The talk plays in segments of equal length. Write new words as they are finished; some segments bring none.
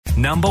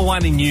Number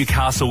 1 in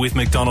Newcastle with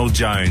McDonald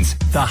Jones,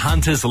 the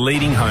Hunter's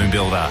leading home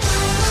builder.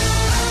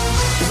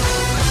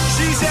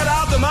 She's head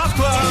out the Muff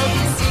Club.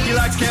 He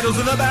likes candles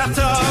in the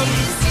bathtub.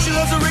 She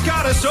loves a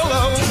Ricardo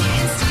Solo.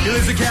 He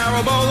lives a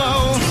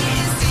Carabolo.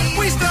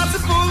 We stopped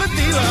at full of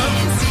dealer.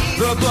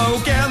 The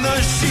bloke and the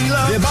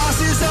Sheila. Their boss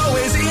is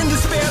always in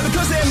despair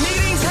because their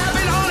meetings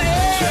happen on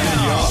air.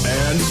 Tanya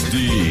and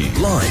Steve.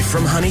 Live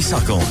from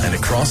Honeysuckle and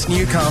across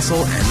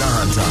Newcastle and the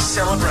Hunter.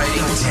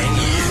 Celebrating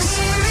 10 years.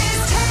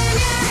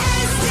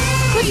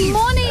 Good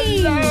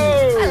morning.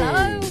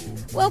 Hello.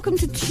 Welcome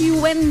to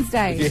Chew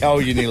Wednesday. Yeah, oh,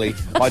 you nearly.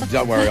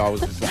 Don't worry, I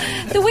was the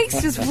same. The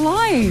week's just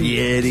flying.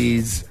 Yeah, it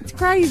is. It's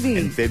crazy.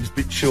 And Feb's a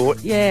bit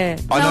short. Yeah.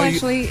 I know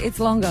Actually, it's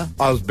longer.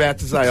 I was about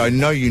to say, I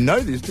know you know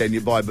this,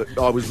 Tanya, but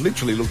I was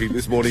literally looking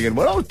this morning and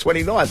went, oh,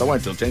 29th. I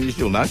won't tell Tanya,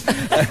 she'll know.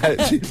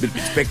 It's a bit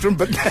spectrum,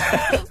 but...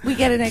 We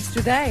get an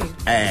extra day.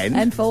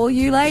 And for all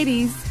you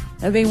ladies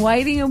have been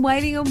waiting and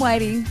waiting and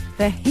waiting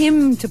for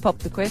him to pop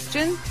the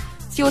question.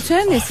 It's your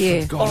turn this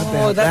year.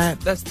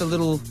 That's the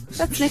little...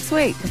 That's next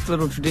week. That's the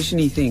little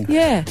tradition-y thing.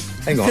 Yeah.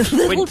 Hang on.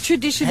 The little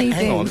tradition-y thing.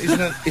 Hang on.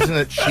 Isn't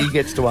it she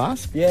gets to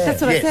ask? Yeah.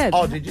 That's what I said.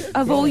 Oh, did you?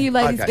 Of all you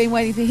ladies been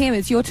waiting for him,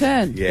 it's your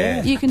turn.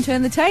 Yeah. You can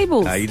turn the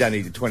tables. No, you don't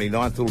need the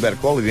 29th. It's all about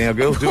equality now,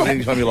 girls. Do it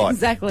anytime you like.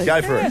 Exactly. Go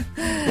for it.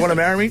 You want to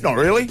marry me? Not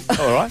really.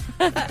 All right.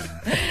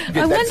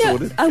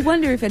 I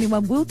wonder if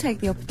anyone will take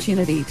the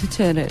opportunity to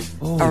turn it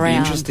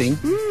around. Interesting.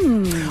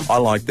 I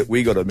like that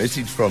we got a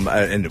message from,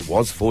 and it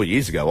was 4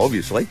 years ago,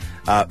 obviously,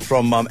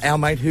 from our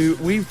mate who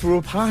we threw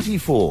a party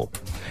for.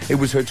 It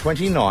was her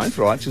 29th,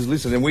 right? She says,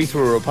 listen, and we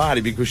threw her a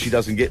party because she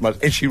doesn't get much.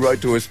 And she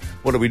wrote to us,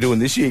 what are we doing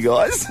this year,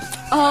 guys?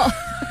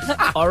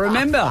 I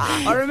remember.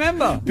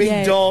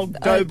 Big dog,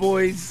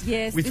 doughboys.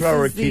 Yes, we this throw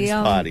her a is the, kids'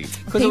 party.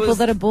 People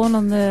that are born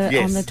on the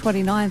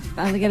 29th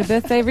only get a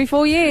birthday every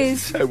 4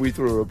 years. So we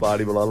threw her a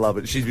party, but I love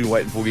it. She's been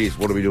waiting 4 years.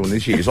 What are we doing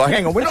this year? It's like,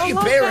 hang on, we're not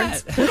your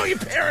parents. We're not your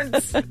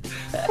parents.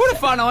 What a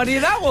fun idea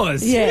that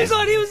was. Yeah. Whose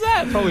idea was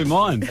that? Probably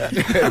mine.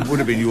 It would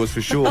have been yours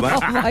for sure, mate.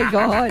 Oh, my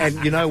God.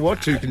 And you know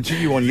what? To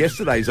continue on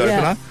yesterday's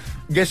opener,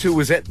 guess who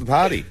was at the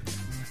party?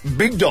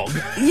 Big Dog.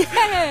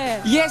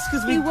 Yeah. Yes,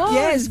 because we was.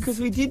 Yes, because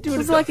we did do it. It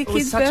was like a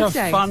kid's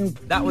birthday.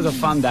 That was a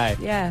fun day.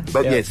 Yeah.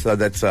 But yes, so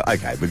that's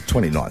okay. But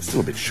 29th,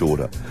 still a bit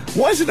shorter.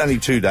 Why is it only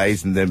 2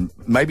 days? And then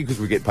maybe because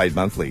we get paid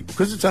monthly.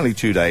 Because it's only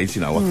 2 days,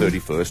 you know, on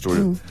 31st,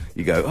 or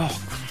you go,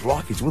 oh,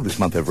 crikey, will this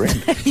month ever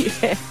end?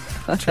 Yeah.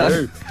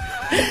 True.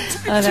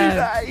 I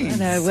know. 2 days. I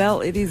know.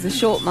 Well, it is a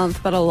short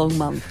month, but a long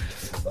month.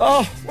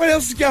 Oh, what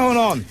else is going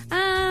on?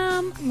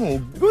 Oh,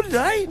 good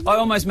day. I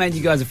almost made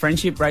you guys a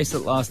friendship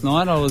bracelet last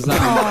night. I was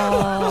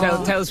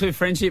Taylor Swift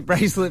friendship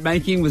bracelet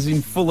making was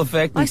in full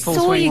effect and full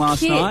swing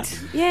last night.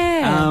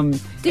 Yeah.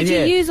 Did you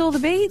use all the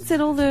beads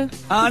and all the...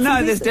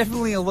 no, there's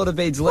definitely a lot of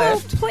beads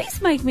left. Well,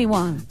 please make me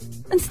one.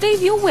 And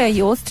Steve, you'll wear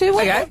yours too,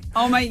 won't Okay, you?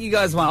 I'll make you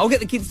guys one. I'll get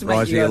the kids to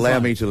make you guys allow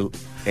one. me to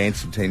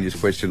answer Tanya's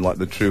question like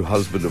the true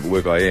husband of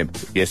work I am.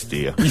 Yes,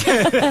 dear.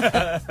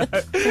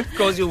 Of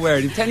course you'll wear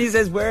it. If Tanya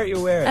says wear it,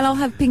 you'll wear it. And I'll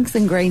have pinks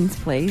and greens,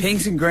 please.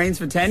 Pinks and greens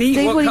for Tanya?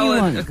 Steve, what do you colour?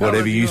 want?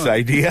 Whatever you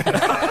say, dear.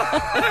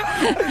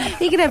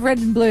 He could have red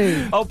and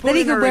blue. I'll put then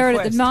he in a could wear it at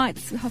request. the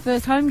Knights'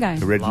 first home game.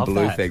 Red Love and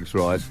blue, that. thanks,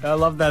 Ryzy. I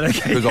love that.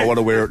 Okay. Because I want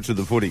to wear it to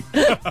the footy.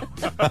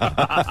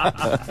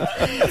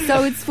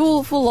 So it's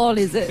full on,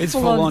 is it? It's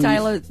full full on on.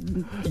 Taylor.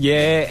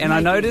 Yeah, and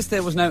I noticed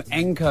there was no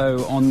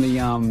Anko on the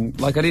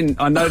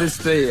I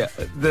noticed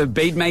the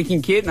bead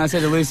making kit, and I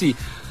said to Lucy,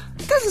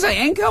 it doesn't say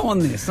Anko on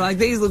this. Like,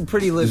 these look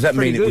pretty good. Does that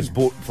mean it was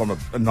bought from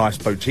a nice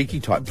boutique-y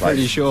type place?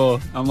 Pretty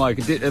sure. I'm like,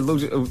 it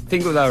looked. I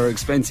think they were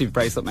expensive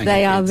bracelet making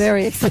They are kits.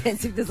 very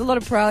expensive. There's a lot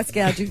of price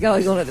gouging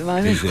going on at the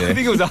moment. Is there? I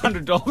think it was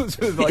 $100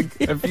 with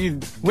like a few.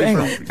 Well, hang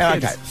on. different Okay,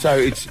 kits. so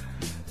it's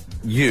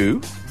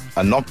you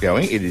are not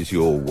going. It is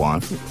your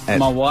wife. And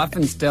My wife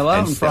and Stella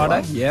on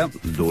Friday. Yep.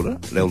 Daughter,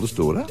 eldest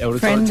daughter.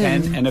 Eldest Friend daughter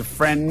 10 and and a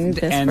friend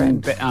best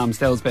and friend.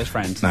 Stella's best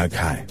friend.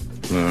 Okay.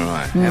 All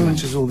right. How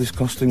much is all this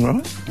costing,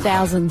 Ryzy?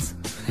 Thousands.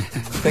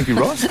 Thank you,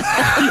 Ryzy.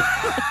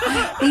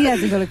 He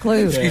hasn't got a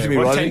clue. Excuse me,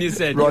 what Ryzy. Tanya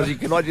said, Ryzy,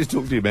 can I just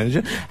talk to your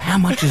manager? How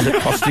much is it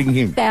costing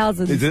him?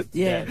 Thousands. Is it?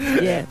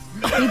 Yeah.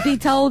 He'd be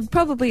told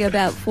probably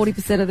about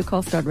 40% of the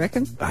cost, I'd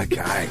reckon.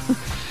 Okay.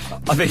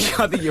 I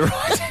think you're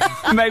right.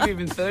 Maybe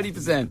even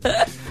 30%.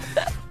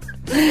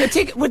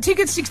 Were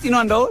tickets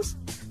 $69?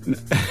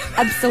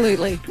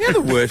 Absolutely. You know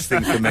the worst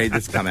thing for me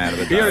that's come out of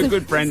it? You're though? a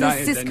good friend,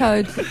 aren't It's you? a cis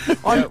code.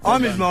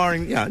 I'm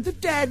admiring, the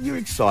dad, you're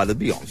excited,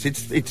 be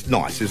honest. It's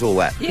nice, it's all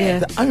that. Yeah.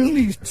 The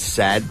only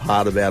sad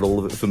part about all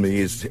of it for me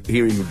is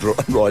hearing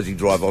Ryzy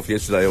drive off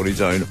yesterday on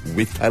his own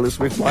with Taylor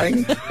Swift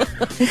playing.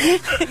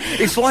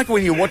 It's like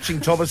when you're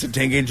watching Thomas the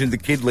Tank Engine, the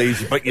kid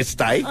leaves, but you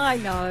stay. I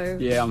know.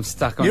 Yeah, I'm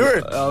stuck on You're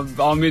it.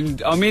 I'm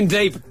in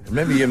deep.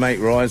 Remember your mate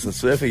Ryzy, the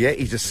surfer? Yeah,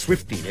 he's a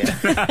Swiftie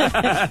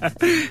now.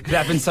 It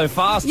happened so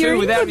fast, too,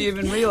 without me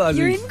even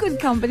realising. You're in good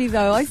company,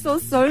 though. I saw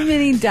so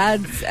many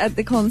dads at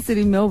the concert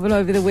in Melbourne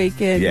over the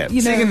weekend. Yeah.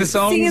 Singing the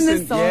songs Singing the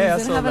and- songs yeah, I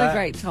and saw having that. a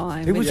great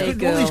time. It with was their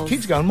good. All these girls.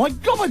 kids going, my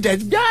God, my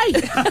dad's gay.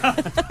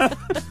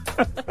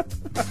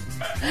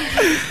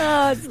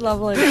 Oh, it's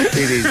lovely. It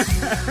is.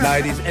 No,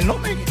 it is. And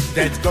not many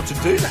dads got to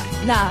do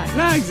that.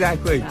 No.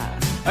 Exactly.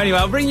 Anyway,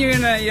 I'll bring you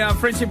in a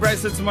friendship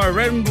bracelet tomorrow.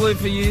 Red and blue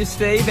for you,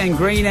 Steve, and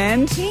green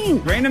and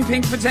Pink. Green and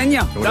pink for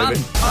Tanya. Whatever.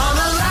 Done. On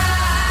the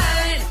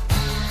line,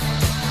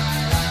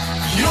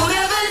 you'll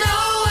never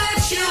know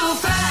what you'll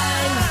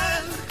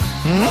find.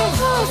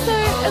 Oh,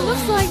 so it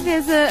looks like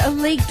there's a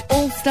leaked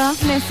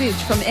all-staff message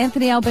from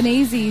Anthony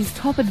Albanese's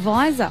top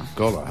advisor.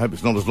 God, I hope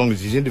it's not as long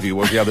as his interview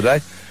was the other day.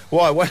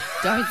 Why?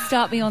 Don't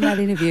start me on that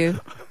interview.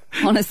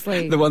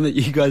 Honestly. The one that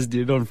you guys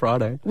did on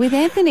Friday. With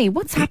Anthony,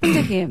 what's happened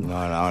to him? No,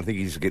 I think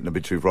he's getting a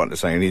bit too frightened to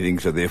say anything,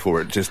 so therefore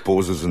it just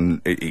pauses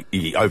and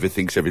he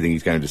overthinks everything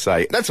he's going to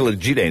say. That's a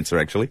legit answer,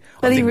 actually.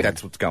 But I think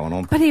that's what's going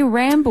on. But he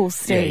rambles,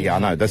 Steve. Yeah, I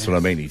know. That's what I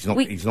mean. He's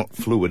not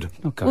fluid.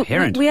 Not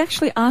coherent. We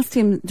actually asked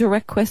him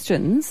direct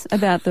questions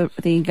about the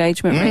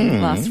engagement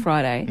ring last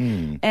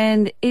Friday,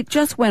 and it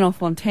just went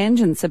off on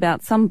tangents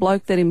about some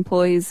bloke that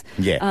employs,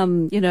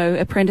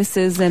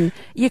 apprentices, and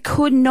you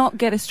could not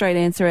get a straight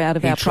answer out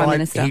of our Prime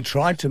Minister. He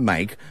tried to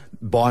make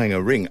buying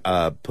a ring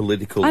a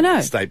political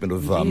statement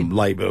of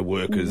labour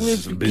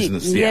workers and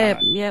business. Yeah.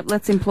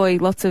 Let's employ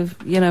lots of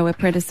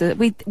apprentices.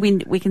 We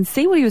can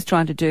see what he was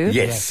trying to do.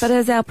 Yes. But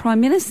as our Prime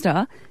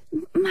Minister,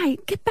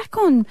 mate, get back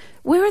on.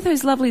 Where are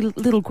those lovely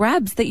little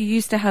grabs that you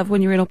used to have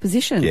when you were in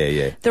opposition?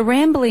 Yeah. The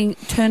rambling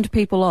turned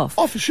people off.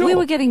 Oh, for sure. We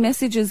were getting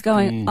messages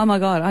going, oh my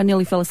God, I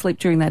nearly fell asleep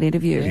during that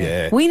interview.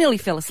 Yeah. We nearly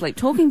fell asleep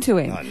talking to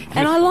him.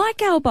 And I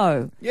like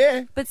Albo.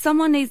 Yeah. But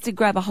someone needs to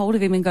grab a hold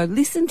of him and go,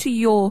 listen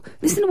to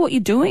what you're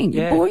doing.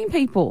 You're boring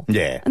people.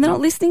 Yeah. And they're not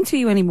listening to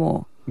you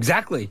anymore.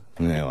 Exactly.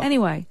 Yeah, well,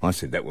 Anyway. I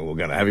said that when we were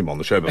going to have him on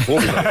the show before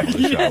we got him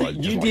on the show.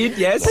 You did,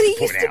 yes. But he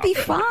used to be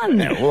fun.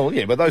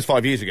 Yeah, but those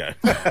 5 years ago.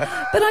 But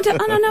I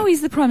don't know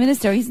he's the Prime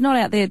Minister. He's not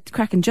out there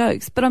cracking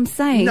jokes. But I'm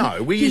saying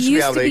No, we he used to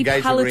be able to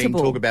engage the ring,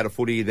 palatable. talk about a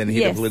footy, then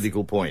hit Yes. a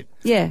political point.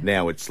 Yeah.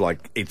 Now it's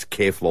like, it's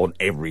careful on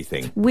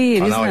everything.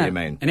 Weird, I know isn't what it? you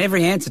mean. And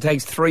every answer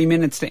takes 3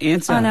 minutes to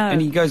answer. I know. And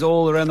he goes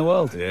all around the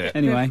world. Yeah.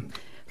 Anyway.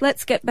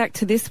 Let's get back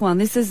to this one.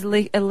 This is a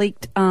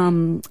leaked,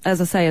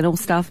 as I say, an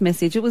all-staff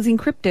message. It was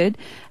encrypted,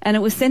 and it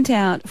was sent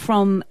out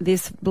from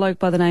this bloke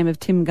by the name of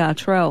Tim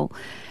Gartrell.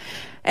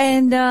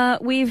 And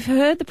we've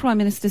heard the Prime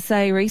Minister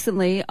say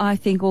recently, I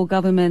think all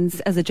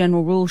governments, as a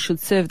general rule, should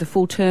serve the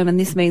full term, and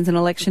this means an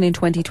election in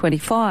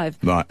 2025.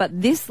 Right.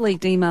 But this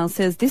leaked email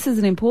says this is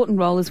an important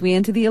role as we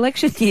enter the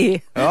election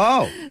year.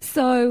 Oh.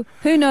 So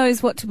who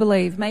knows what to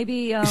believe?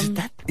 Maybe...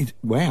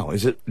 Wow,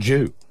 is it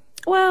due?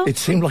 Well, It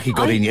seemed like he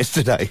got in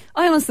yesterday.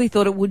 I honestly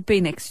thought it would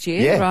be next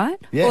year, Yeah, right?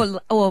 yeah.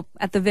 Or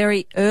at the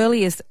very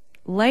earliest,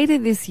 later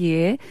this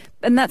year.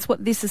 And that's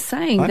what this is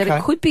saying, that Okay.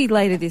 it could be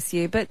later this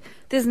year. But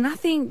there's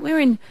nothing, we're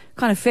in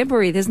kind of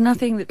February, there's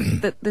nothing,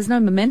 that there's no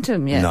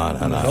momentum yet. No.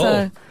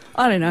 So,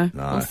 I don't know.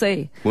 No. We'll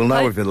see. We'll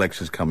know if the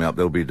elections come up,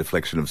 there'll be a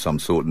deflection of some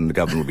sort and the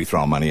government will be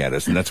throwing money at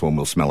us and that's when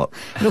we'll smell it.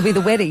 It'll be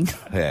the wedding.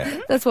 Yeah.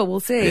 That's what we'll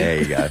see. There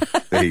you go.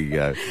 There you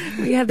go.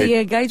 We had the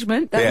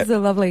engagement. That Yeah. was a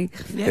lovely...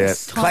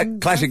 Yes.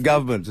 Classic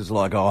governments. It's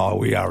like, oh,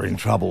 we are in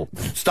trouble.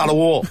 Start a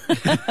war.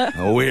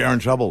 Oh, we are in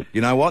trouble. You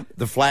know what?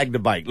 The flag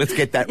debate. Let's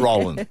get that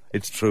rolling.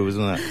 It's true,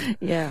 isn't it?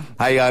 Yeah.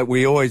 Hey,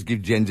 we always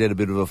give Gen Z a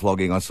bit of a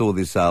flogging. I saw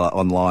this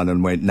online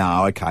and went,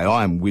 no, okay,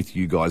 I am with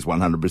you guys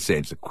 100%.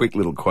 It's a quick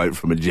little quote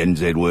from a Gen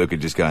Z worker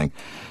just going,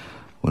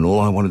 when all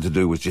I wanted to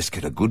do was just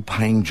get a good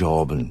paying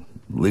job and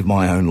live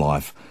my own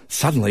life,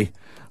 suddenly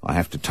I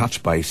have to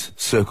touch base,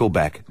 circle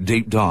back,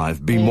 deep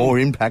dive, be more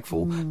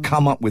impactful,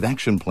 come up with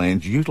action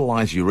plans,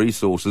 utilise your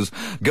resources,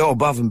 go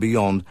above and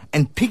beyond,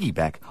 and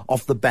piggyback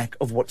off the back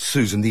of what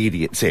Susan the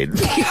Idiot said.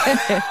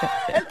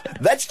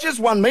 That's just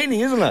one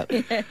meaning, isn't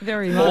it? Yeah,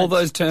 very much. All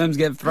those terms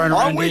get thrown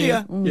around. I'm with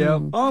you. Yeah.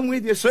 I'm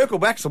with you. Circle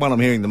back's the one I'm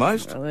hearing the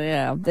most.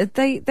 Yeah.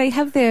 They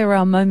have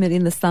their moment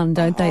in the sun,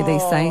 don't they,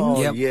 these sayings?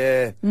 Oh, Yep.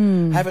 yeah.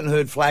 Haven't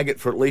heard flag it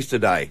for at least a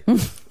day.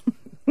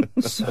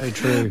 So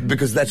true.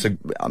 Because that's a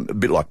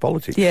bit like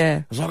politics.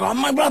 Yeah. It's like, oh,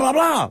 my blah, blah,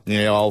 blah.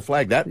 Yeah, I'll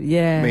flag that.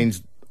 Yeah.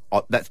 Means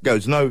that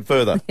goes no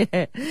further.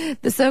 Yeah.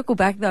 The circle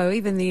back, though,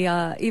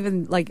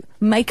 even like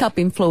makeup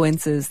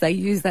influencers, they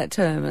use that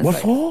term. It's What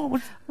like, for?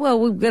 well,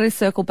 we've got to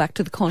circle back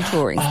to the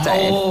contouring,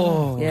 Dave.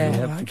 Oh,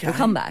 yeah. okay. We'll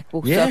come back.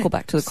 We'll Yeah. circle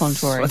back to the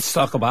contouring. Let's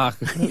suck a back.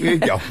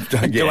 Yeah.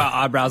 Do our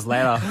eyebrows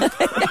later.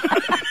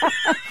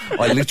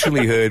 I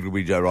literally heard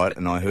we go right,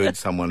 and I heard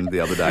someone the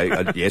other day,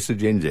 a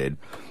Gen Z,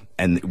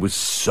 and it was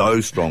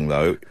so strong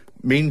though.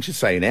 Mean to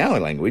say in our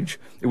language,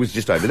 it was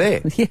just over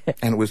there, Yeah.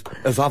 and it was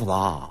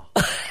blah,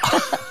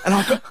 and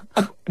I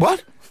got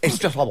what? It's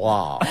just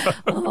blah.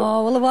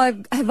 Oh,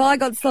 well, have I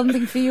got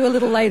something for you a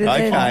little later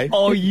then? Okay.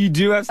 Oh, you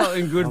do have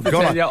something good for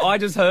God, Tanya. I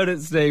just heard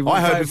it, Steve. We'll I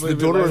hope save it's it the a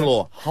bit later.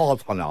 daughter-in-law.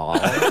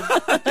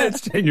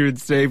 It's Tanya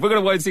and Steve. We're going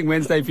to Won't Sing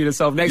Wednesday for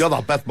yourself next. You're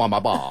the best mama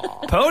bar.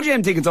 Pearl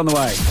Jam tickets on the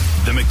way.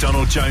 The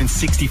McDonald Jones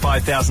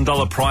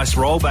 $65,000 price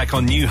rollback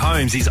on new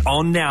homes is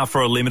on now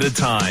for a limited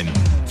time. Turn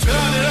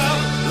it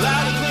up,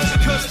 loud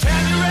and clear, 'cause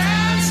Tanya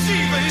and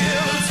Steve are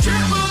here. It's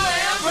Triple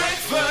M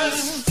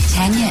breakfast.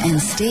 Tanya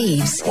and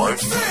Steve's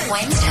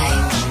Wednesday.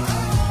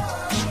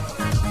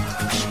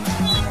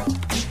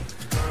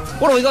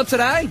 What do we got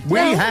today? We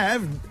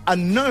have a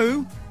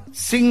no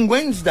Sing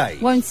Wednesday.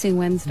 Won't sing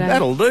Wednesday.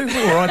 That'll do.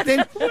 All right, then.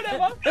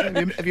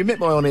 Have you met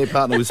my on-air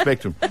partner with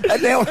Spectrum?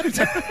 Now,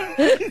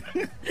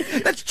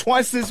 that's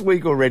twice this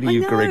week already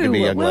you've corrected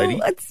me, young lady.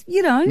 It's,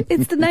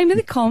 it's the name of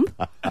the comp.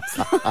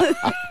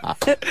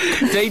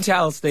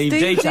 Details, Steve.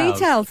 Details.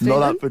 Details,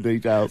 Not up for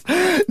details.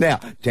 Now,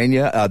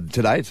 Tanya,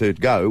 today to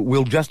go,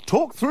 we'll just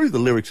talk through the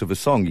lyrics of a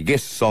song. You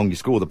guess the song, you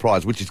score the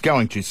prize, which is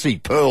going to see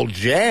Pearl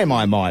Jam,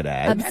 I might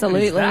add.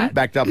 Absolutely.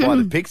 Backed up by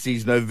the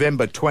Pixies,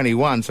 November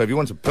 21. So if you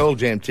want some Pearl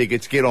Jam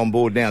tickets, get on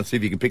board now and see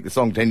if you can pick the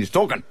song Tanya's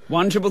talking.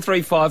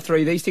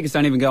 13353. These tickets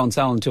don't even go on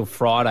sale until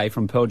Friday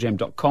from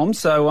pearljam.com.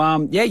 So,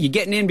 you're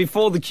getting in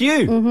before the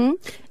queue. Mm-hmm.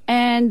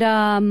 And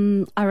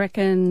I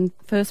reckon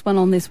first one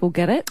on this will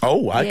get it.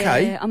 Oh,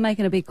 okay. Yeah, I'm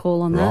making a big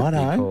call on that.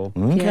 Righto. Big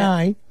call.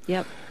 Okay.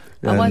 Yep.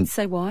 I won't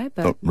say why,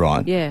 but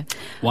right. Yeah.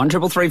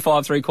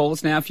 13353. Call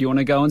us now if you want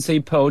to go and see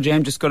Pearl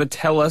Jam. Just got to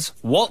tell us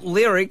what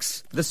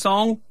lyrics, the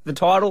song, the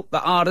title,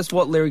 the artist,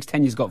 what lyrics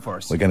Tanya's got for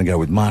us. We're going to go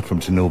with Mark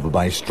from Tanilva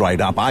Bay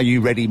straight up. Are you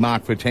ready,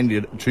 Mark, for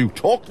Tanya to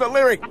talk the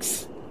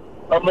lyrics?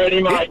 I'm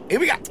ready, mate. Here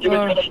we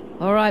go.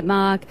 All right,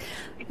 Mark.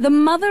 The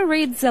mother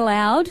reads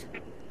aloud.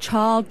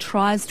 Child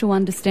tries to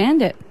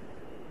understand it.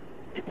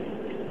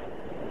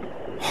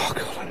 Oh,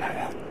 God, I know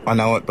that. I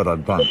know it, but I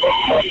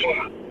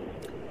don't.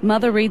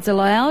 Mother reads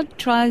aloud.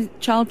 Child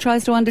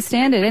tries to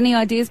understand it. Any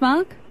ideas,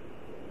 Mark?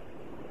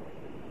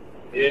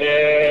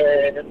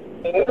 Yeah.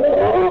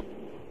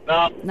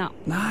 No.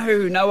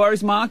 No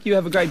worries, Mark. You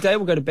have a great day.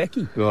 We'll go to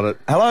Becky. Got it.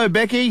 Hello,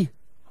 Becky.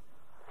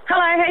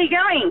 Hello, how you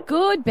going?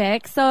 Good,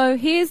 Beck. So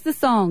here's the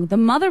song. The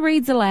mother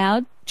reads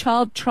aloud.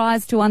 Child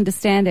tries to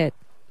understand it.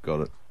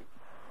 Got it.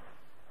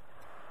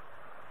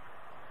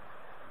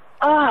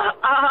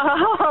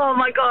 Oh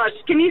my gosh.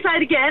 Can you say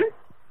it again?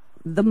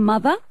 The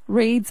mother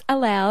reads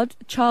aloud.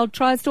 Child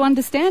tries to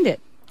understand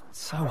it.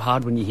 So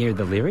hard when you hear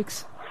the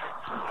lyrics.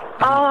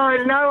 Oh,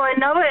 no, I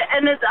know it,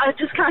 and I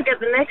just can't get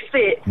the next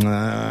bit.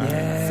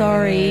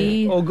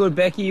 Sorry. All good,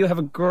 Becky. You have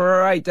a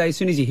great day. As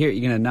soon as you hear it,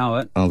 you're going to know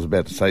it. I was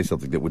about to say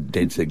something that would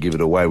dead set give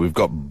it away. We've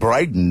got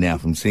Braden now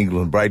from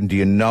Singleton. Braden, do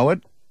you know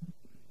it?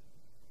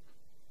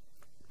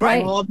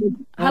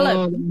 Braden.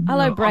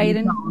 Hello,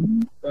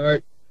 Braden.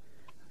 Sorry.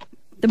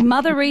 The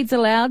mother reads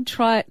aloud.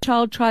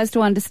 Child tries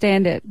to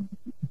understand it.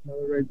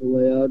 Read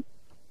aloud.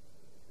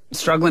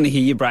 Struggling to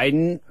hear you,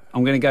 Braden.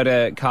 I'm going to go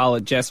to Carl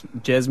at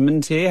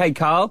Jasmine's here. Hey,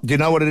 Carl. Do you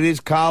know what it is,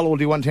 Carl, or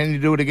do you want Tanya to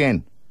do it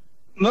again?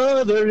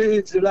 Mother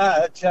reads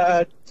aloud,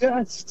 child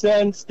tries to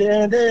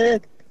understand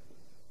it.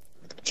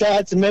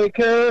 Tried to make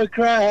her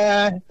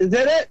cry. Is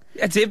that it?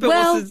 That's it, but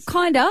Well,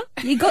 kinda.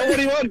 You got. What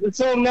do you want? The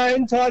song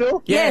name,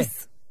 title?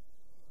 Yes.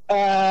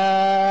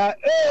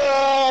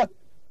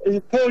 Is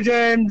it Pearl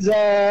Jam's,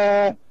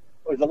 was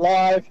it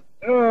Alive?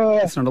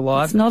 It's not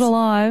alive. It's not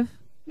alive.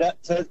 No,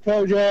 so it's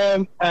Pearl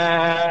Jam.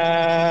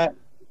 I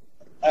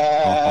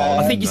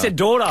think you said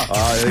daughter.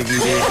 I think you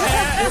did.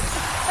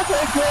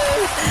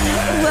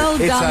 Well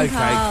It's done, okay,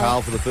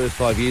 Carl. For the first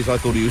 5 years, I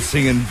thought he was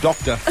singing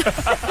Doctor.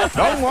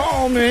 Don't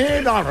want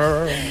me,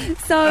 Doctor.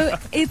 So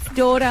it's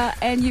daughter,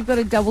 and you've got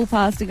a double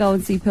pass to go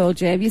and see Pearl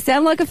Jam. You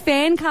sound like a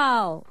fan,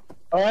 Carl.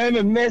 I am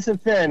a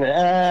massive fan.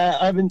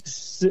 I haven't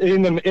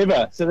seen them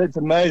ever, so that's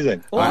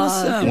amazing.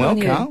 Awesome. Well,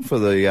 you. Carl, for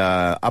the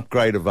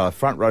upgrade of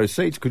front row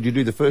seats, could you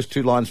do the first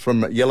two lines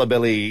from Yellow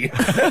Belly?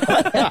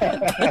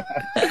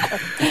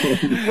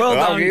 Well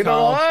done,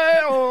 Carl.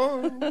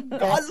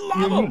 I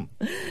love them.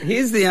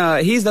 Here's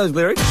those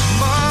lyrics.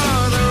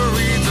 Mother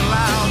reads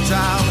aloud,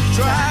 child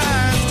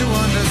tries to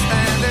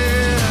understand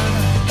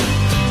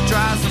it.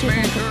 Tries to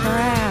make her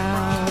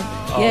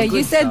Yeah, good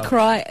you said stuff.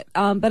 cry,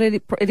 but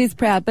it is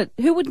proud. But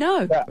who would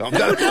know?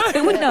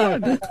 Who would know?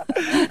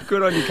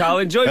 Good on you, Carl.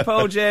 Enjoy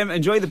Pearl Jam.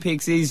 Enjoy the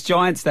Pixies.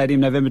 Giant Stadium,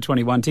 November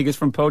 21. Tickets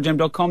from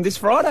pearljam.com this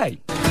Friday.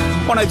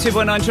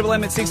 102.9 Triple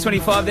M at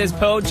 6:25. There's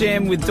Pearl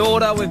Jam with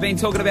Daughter. We've been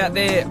talking about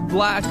their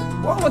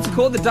what's it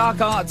called? The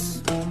Dark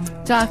Arts.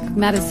 Dark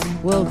Matters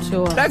World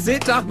Tour. That's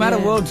it, Dark Matter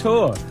Yeah. World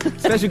Tour.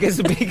 Special guest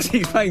the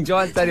Pixies playing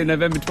Giant Stadium,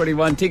 November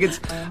 21. Tickets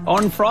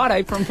on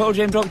Friday from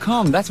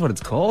pearljam.com. That's what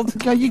it's called.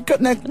 Okay, you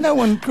got no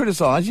one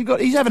criticised.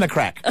 He's having a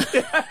crack.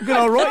 Good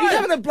old right. He's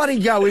having a bloody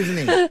go, isn't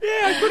he? Yeah,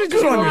 I could have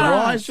Good on you,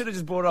 I Ryzy. should have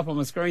just brought it up on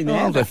my screen there.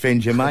 I'll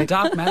defend you, mate.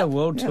 Dark Matter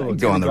World Tour.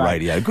 Go on the Great.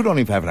 radio. Good on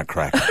him for having a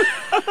crack.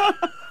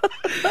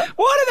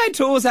 Why do they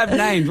tours have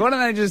names? Why don't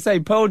they just say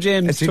Pearl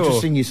Jam's It's tour?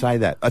 interesting you say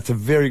that. That's a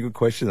very good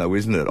question, though,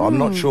 isn't it? I'm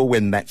not sure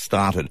when that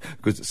started,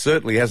 because it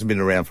certainly hasn't been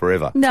around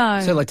forever. No.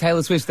 So like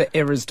Taylor Swift's The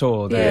Eras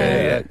Tour.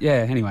 Yeah,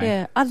 anyway.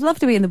 Yeah, I'd love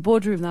to be in the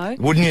boardroom though.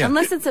 Wouldn't you?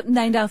 Unless it's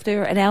named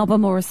after an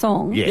album or a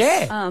song.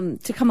 Yes. Yeah.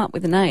 To come up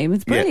with a name,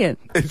 it's brilliant.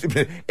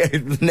 Yeah.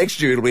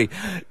 Next year it'll be,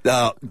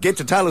 get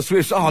to Taylor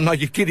Swift's, oh no,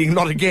 you're kidding,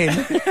 not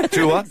again,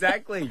 tour.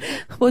 Exactly.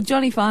 Well,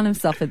 Johnny Farnham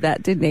suffered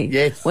that, didn't he?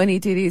 Yes. When he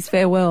did his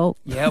farewell.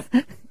 Yep.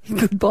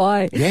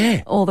 goodbye.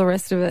 Yeah. All the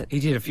rest of it. He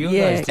did a few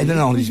Yeah. of those. And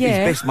then his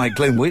Yeah. best mate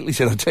Glenn Wheatley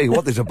said, "I tell you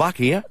what, there's a buck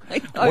here.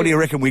 What do you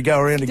reckon we go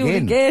around Do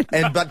it again?"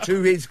 again. But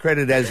to his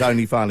credit, as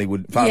only Farnley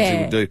would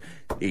do,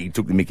 he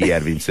took the mickey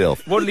out of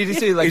himself. What did he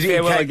do? Like He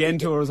farewell came- again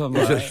tour or something?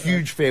 It was a like that?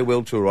 huge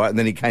farewell tour, right? And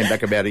then he came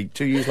back about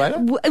 2 years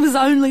later. It was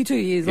only 2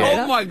 years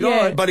later. Oh my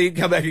God. But he'd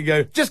come back and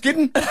go, "Just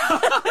kidding."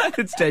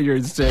 It's Tanya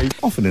and Steve.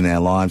 Often in our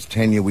lives,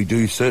 Tanya, we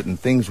do certain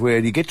things where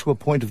you get to a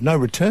point of no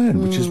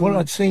return, which is what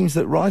it seems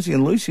that Ryzy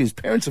and Lucy, as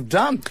parents, have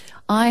done.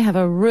 I have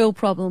a real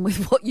problem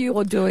with what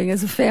you're doing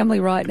as a family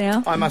right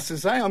now. I must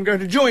say, I'm going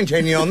to join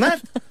Tanya on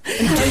that.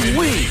 Indeed,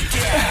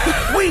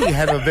 we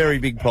have a very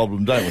big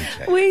problem, don't we,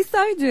 Tanya? We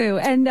so do.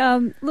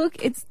 And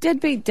look, it's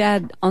deadbeat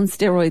dad on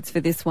steroids for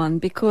this one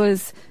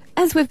because,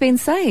 as we've been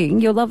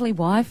saying, your lovely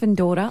wife and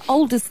daughter,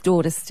 oldest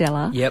daughter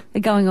Stella, Yep. are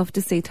going off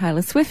to see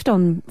Taylor Swift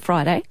on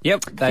Friday.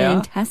 Yep, they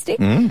are. Fantastic.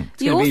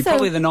 It's going to be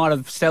probably the night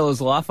of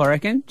Stella's life, I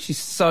reckon. She's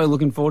so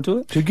looking forward to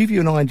it. To give you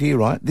an idea,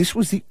 right, this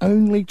was the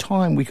only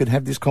time we could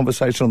have this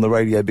conversation on the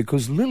radio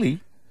because Lily,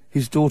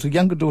 his daughter,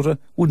 younger daughter,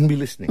 wouldn't be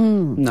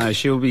listening. No,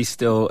 she'll be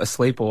still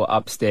asleep or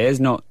upstairs,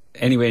 not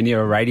anywhere near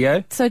a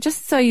radio. So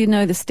just so you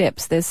know the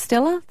steps, there's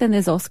Stella, then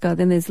there's Oscar,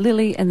 then there's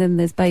Lily, and then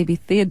there's baby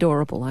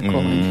Theodorable, I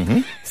call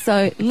him.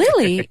 So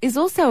Lily is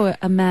also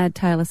a mad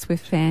Taylor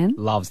Swift fan.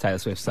 Loves Taylor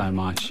Swift so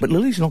much. But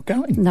Lily's not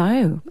going.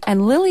 No.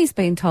 And Lily's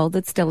been told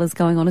that Stella's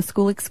going on a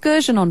school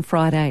excursion on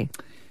Friday.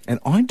 And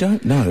I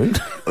don't know,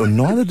 or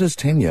neither does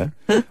Tanya,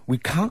 we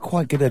can't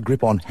quite get a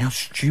grip on how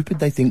stupid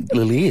they think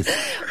Lily is.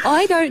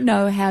 I don't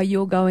know how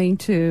you're going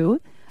to,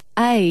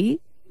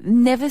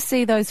 never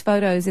see those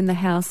photos in the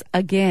house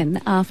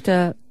again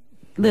after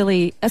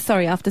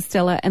after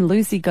Stella and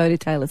Lucy go to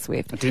Taylor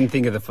Swift. I didn't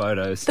think of the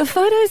photos. The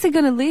photos are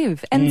going to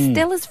live, and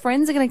Stella's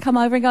friends are going to come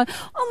over and go,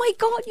 "Oh my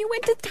God, you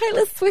went to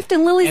Taylor Swift,"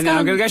 and Lily's And then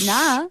I'm going, going to go,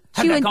 "Nah."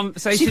 have that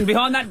conversation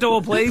behind that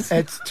door, please.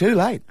 It's too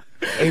late.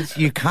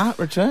 You can't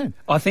return.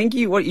 I think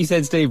what you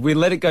said, Steve, we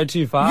let it go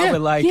too far. Yeah. We're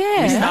like,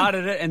 Yeah. we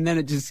started it and then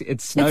it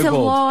snowballed. It's a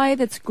lie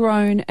that's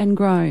grown and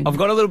grown. I've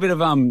got a little bit of,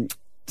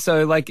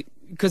 so like,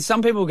 because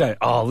some people go,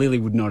 "Oh, Lily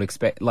would not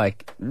expect,"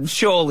 like,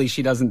 surely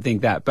she doesn't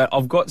think that. But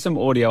I've got some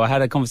audio. I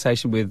had a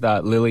conversation with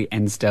Lily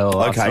and Stella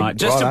last night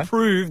just to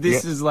prove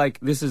this is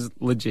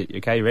legit.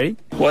 Okay, you ready?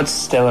 What's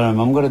Stella and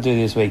Mum got to do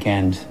this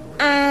weekend?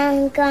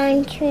 I'm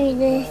going to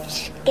the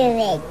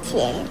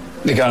excursion.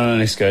 They're going on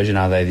an excursion,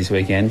 are they, this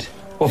weekend?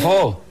 What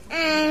for?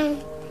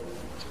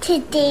 To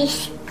do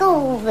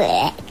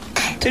schoolwork.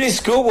 To do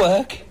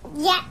schoolwork?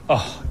 Yeah,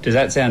 Oh, does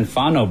that sound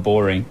fun or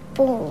boring?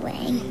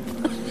 boring.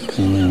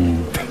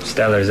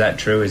 Stella, is that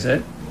true, is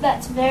it?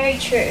 That's very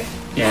true.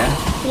 Yeah.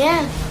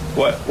 Yeah.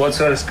 What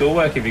sort of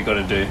schoolwork have you got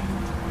to do?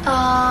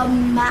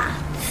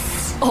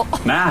 Maths.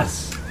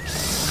 Maths.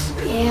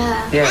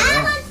 Yeah. Yeah, I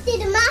right. want to do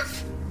the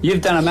maths.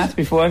 You've done a math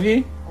before, have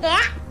you?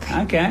 Yeah.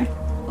 Okay.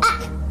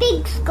 At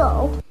big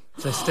school.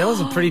 So Stella's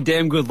a pretty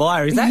damn good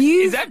liar. Is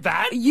that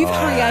bad? You've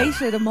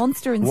created a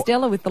monster in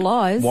Stella with the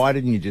lies. Why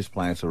didn't you just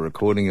play us a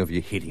recording of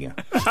you hitting her?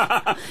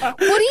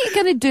 What are you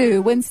going to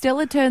do when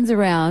Stella turns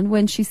around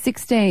when she's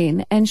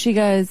 16 and she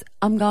goes,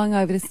 "I'm going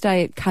over to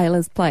stay at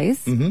Kayla's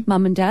place,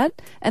 Mum and Dad,"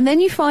 and then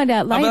you find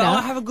out later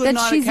I'll have a good that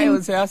night at she's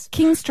Kayla's in house.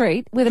 King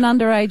Street with an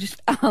underage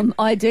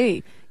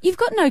ID. You've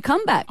got no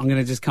comeback. I'm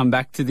going to just come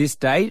back to this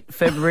date,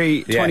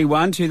 February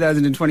 21,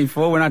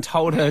 2024, when I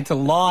told her to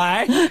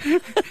lie.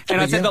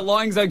 And I said that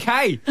lying's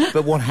okay.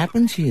 But what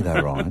happens here, though,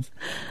 Ryan,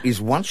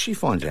 is once she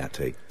finds out,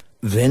 T,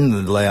 then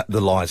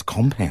the lies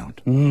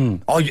compound.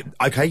 Oh,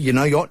 okay, you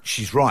know what?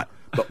 She's right.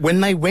 But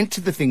when they went to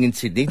the thing in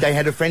Sydney, they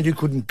had a friend who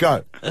couldn't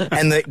go.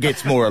 And it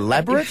gets more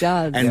elaborate It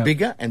does. and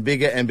bigger and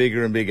bigger and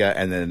bigger and bigger.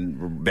 And then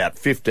about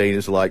 15,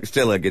 it's like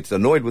Stella gets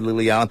annoyed with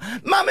Lily Allen.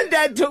 "Mum and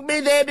Dad took me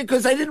there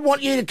because they didn't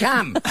want you to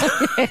come."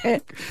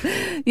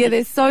 Yeah,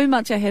 there's so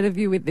much ahead of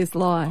you with this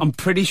lie. I'm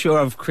pretty sure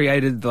I've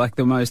created like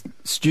the most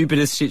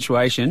stupidest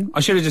situation. I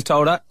should have just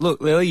told her,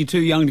 "Look, Lily, you're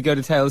too young to go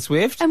to Taylor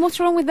Swift. And what's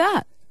wrong with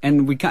that?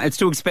 And we can't, it's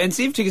too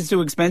expensive. Tickets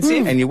too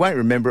expensive." And you won't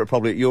remember it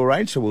probably at your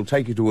age, so we'll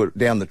take you to it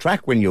down the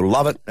track when you'll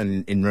love it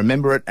and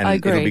remember it, and I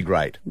agree. it'll be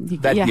great.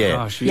 Yeah.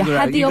 Gosh, You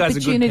had the you guys are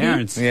good opportunity.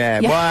 parents.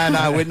 Yeah,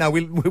 Yeah. well,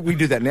 we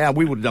do that now.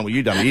 We would have done what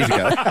you done years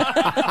ago.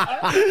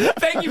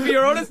 Thank you for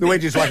your honesty. We're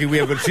just lucky we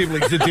have got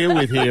siblings to deal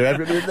with here.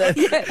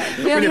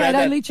 We only had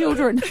only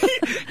children.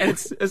 And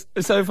it's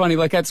so funny,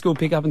 like at school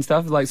pickup and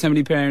stuff, like so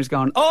many parents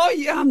going, "Oh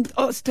yeah,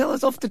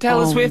 Stella's off to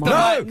Taylor Oh, Swift." my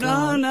I'm like,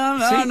 God.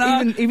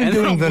 no. See, even And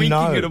doing I'm the winking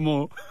no. at them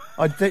all.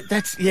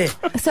 That's, yeah.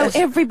 So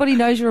everybody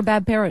knows you're a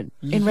bad parent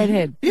in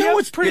Redhead. You know,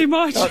 it's pretty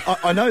much.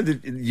 I know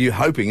that you're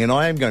hoping, and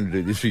I am going to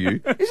do this for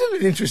you. Isn't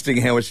it interesting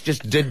how it's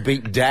just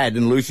deadbeat dad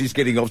and Lucy's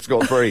getting off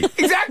scot-free?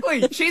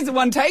 Exactly. She's the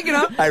one taking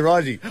her. Hey,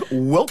 Ryzy,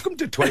 welcome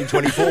to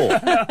 2024.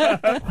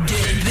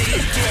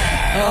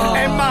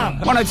 And Mum.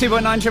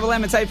 102.9 Triple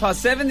M, it's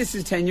 7:08. This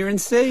is Tanya and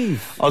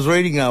Steve. I was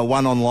reading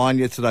one online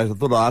yesterday. I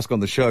thought I'd ask on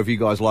the show if you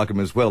guys like them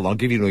as well. And I'll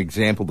give you an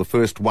example. The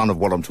first one of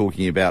what I'm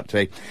talking about,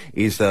 T,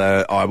 is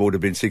I would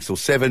have been 6 or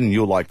 7.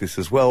 You'll like this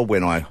as well.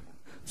 When I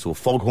saw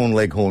Foghorn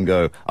Leghorn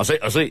go, I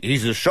see,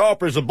 he's as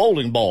sharp as a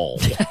bowling ball.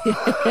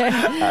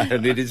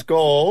 And it is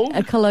called...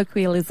 A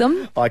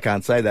colloquialism. I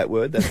can't say that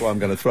word, that's why I'm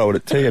going to throw it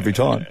at T every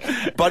time.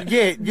 But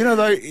yeah, you know,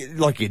 though,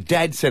 like your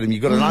dad said them,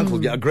 you've got an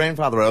uncle, a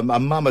grandfather, a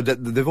mum, a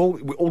dad, they've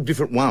all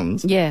different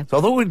ones. Yeah. So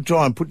I thought we'd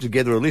try and put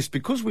together a list,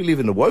 because we live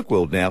in the woke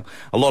world now,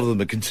 a lot of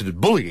them are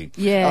considered bullying.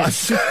 Yeah.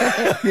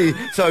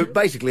 So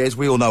basically, as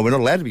we all know, we're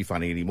not allowed to be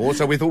funny anymore,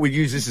 so we thought we'd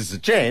use this as a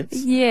chance.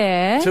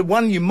 Yeah. To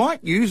one you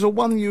might use or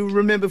one you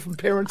remember from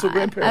parents or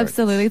grandparents.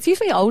 Absolutely. It's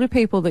usually older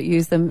people that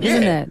use them,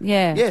 isn't it?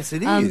 Yeah. Yes,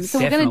 it is. So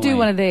we're going to do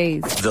one of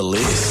these. The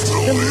list.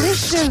 The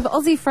list of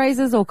Aussie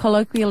phrases or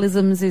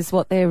colloquialisms is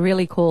what they're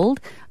really called.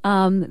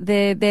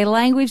 They're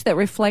language that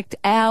reflect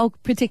our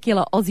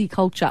particular Aussie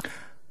culture.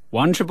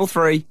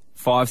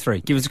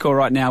 133353. Give us a call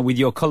right now with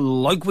your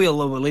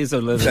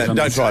colloquialism.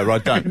 Don't try,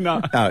 right? Don't.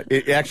 No.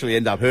 It actually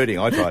ends up hurting.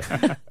 I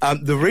tried.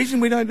 The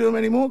reason we don't do them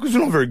anymore, because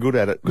we're not very good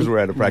at it, because we're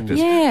out of practice.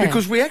 Yeah.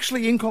 Because we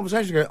actually, in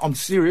conversation, go, I'm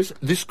serious,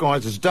 this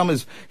guy's as dumb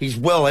as he's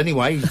well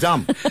anyway, he's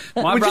dumb.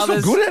 We're just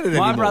not good at it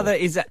anymore. My brother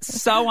is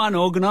so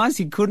unorganised,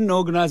 he couldn't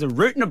organise a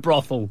route in a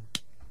brothel.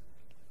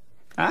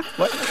 Huh?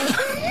 What?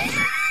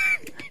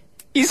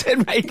 You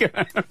said make it.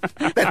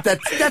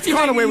 That's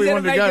kind of where we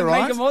want to go,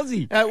 right? Make them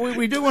Aussie.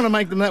 We do want to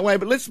make them that way,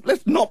 but let's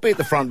not be at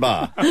the front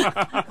bar.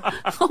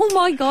 Oh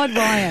my God,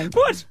 Ryan!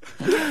 What?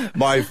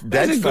 My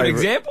dad's a good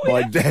example.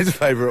 My dad's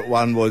favourite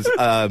one was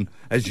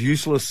as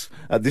useless.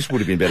 This would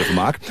have been better for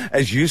Mark.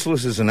 As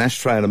useless as an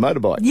ashtray on a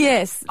motorbike.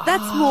 Yes,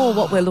 that's more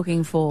what we're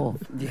looking for.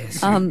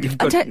 Yes, you've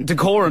got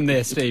decorum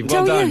there, Steve.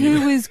 Well tell done. you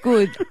who was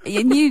good,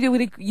 and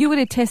you would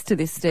attest to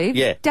this, Steve.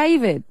 Yeah.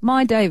 David,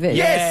 my David.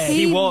 Yes,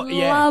 he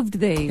loved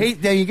these.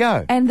 There you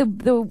go.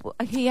 And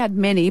he had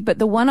many, but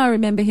the one I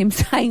remember him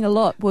saying a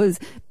lot was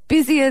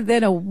busier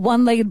than a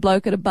one-legged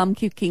bloke at a bum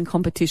kicking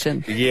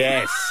competition.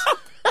 Yes.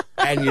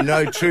 And you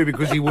know, too,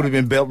 because he would have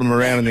been belting them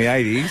around in the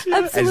 80s.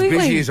 Absolutely. As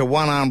busy as a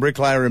one-armed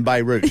bricklayer in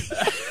Beirut.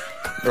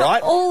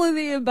 Right? All of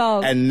the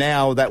above. And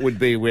now that would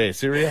be where?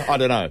 Syria? I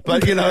don't know.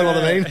 But you know what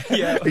I mean?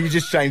 Yeah. You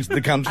just changed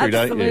the country,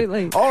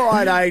 Absolutely. don't you? All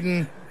right,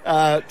 Aidan.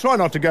 Try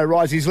not to go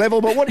Ryzy's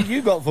level, but what have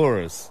you got for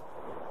us?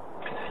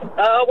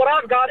 What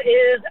I've got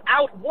is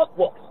out whoop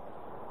whoop.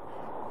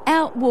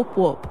 Out whoop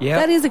whoop. Yep.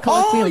 That is a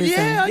colloquialism.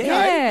 Oh, yeah,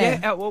 okay.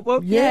 Yeah, out whoop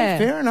whoop. Yeah.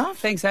 Fair enough.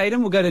 Thanks,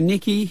 Aidan. We'll go to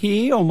Nikki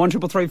here on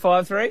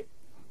 133353.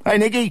 Hey,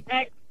 Nikki.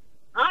 Hey.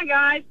 Hi,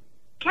 guys.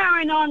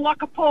 Carrying on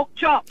like a pork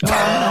chop. Oh,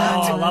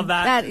 I love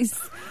that. That is...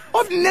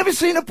 I've never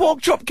seen a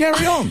pork chop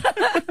carry on.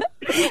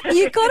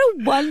 You've got to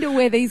wonder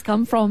where these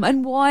come from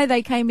and why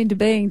they came into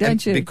being,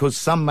 don't you? Because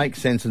some make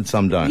sense and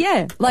some don't.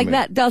 Yeah, like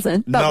that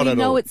doesn't, but not we at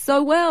know all. it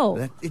so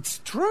well. It's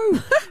true.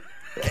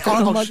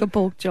 Like a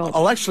pork chop.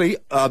 I'll actually,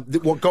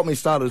 what got me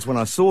started is when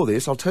I saw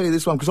this, I'll tell you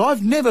this one, because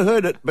I've never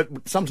heard it, but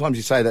sometimes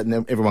you say that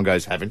and everyone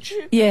goes, haven't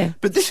you? Yeah.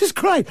 But this is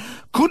great.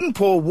 Couldn't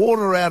pour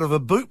water out of a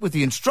boot with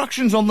the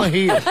instructions on the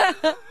heel.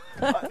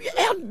 You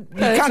can't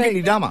get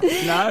any dumber.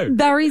 No.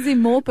 Barry's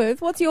in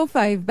Morpeth. What's your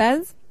fave,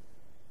 Baz?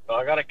 Well,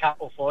 I got a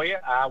couple for you.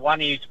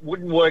 One is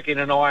wouldn't work in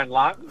an iron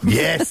lung,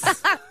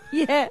 Yes.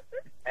 Yeah.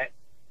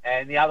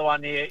 and the other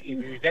one is if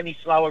there's any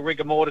slower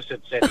rigor mortis,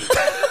 it said.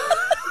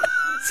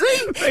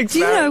 Do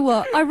you know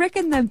what? I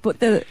reckon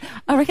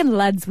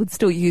lads would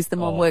still use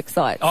them on work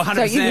sites. Oh, 100%.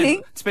 Don't you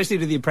think? Especially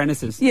to the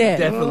apprentices. Yeah.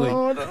 Definitely.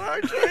 Oh, I don't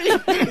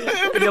know,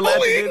 Are you allowed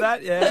to do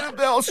that? Yeah.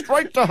 They'll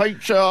straight to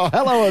HR.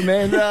 Hello,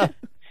 Amanda.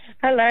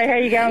 Hello, how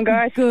you going,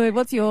 guys? Good.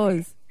 What's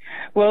yours?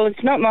 Well,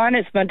 it's not mine,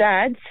 it's my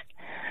dad's.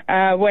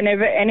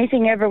 Whenever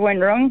anything ever went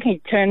wrong,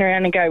 he'd turn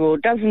around and go, well,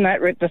 doesn't that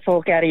rip the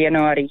fork out of your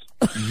nightie?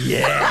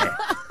 Yeah.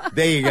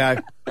 There you go.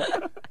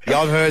 Yeah,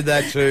 I've heard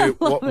that too.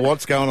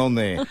 What's going on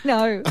there?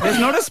 No. There's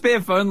not a spare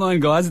phone line,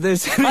 guys.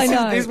 I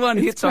know. This one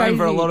It's hits home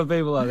for a crazy. lot of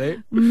people, I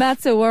think.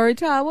 Matt's a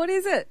Waratah. What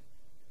is it?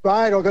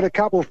 Right, I've got a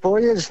couple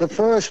for you. The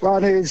first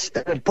one is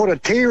put a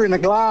tear in a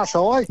glass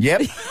eye.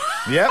 Yep.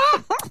 Yep.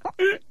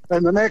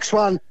 And the next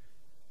one,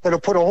 it'll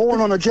put a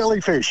horn on a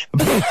jellyfish.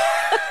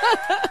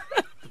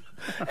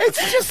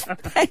 It's just...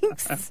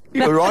 Thanks.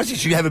 You and Ryzy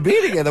should have a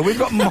beer together. We've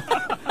got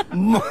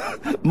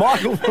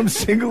Michael from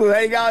Singleton.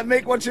 There you go,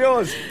 Mick. What's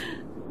yours?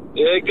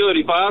 Yeah, good.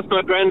 If I asked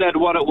my granddad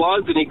what it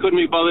was and he couldn't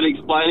be bothered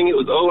explaining, it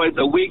was always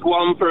a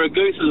wigwam for a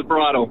goose's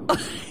bridle.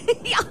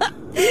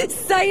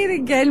 Say it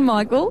again,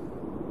 Michael.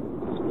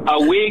 A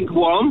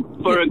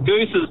wigwam for a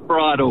goose's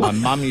bridle. My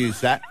mum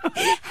used that.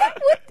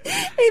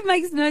 It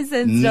makes no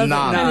sense, does None.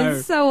 it? No, No.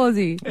 it's so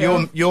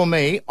Aussie. You're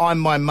me. I'm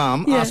my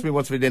mum. Yeah. Ask me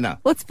what's for dinner.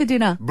 What's for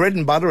dinner? Bread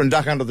and butter and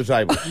duck under the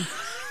table.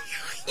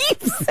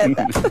 You've said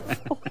that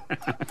before.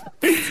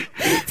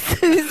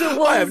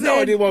 Susan I have no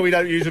idea why we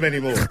don't use them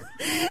anymore.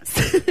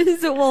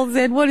 Susan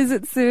Walzed, what is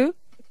it, Sue?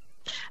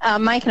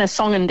 Making a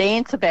song and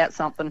dance about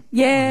something.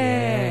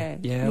 Yeah.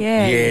 Yeah.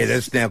 Yeah,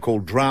 that's now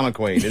called drama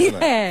queen, isn't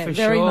it? Yeah, For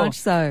very sure. much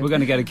so. We're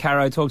going to go to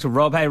Caro, talk to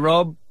Rob. Hey,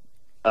 Rob.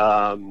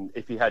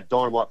 If he had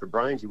dynamite for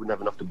brains, he wouldn't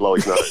have enough to blow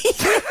his nose.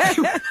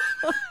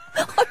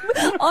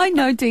 I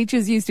know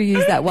teachers used to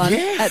use that one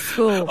at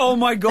school. Oh,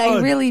 my God.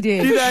 They really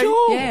did. Did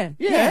they?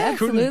 Yeah,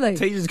 absolutely.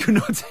 Teachers could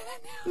not say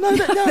that No,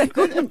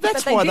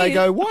 that's they why they did.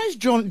 go, why is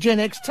Gen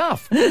X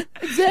tough?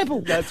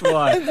 Example. That's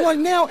why. And like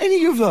now,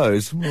 any of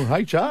those, well,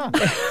 HR.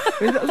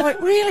 Like,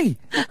 really?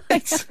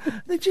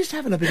 They're just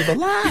having a bit of a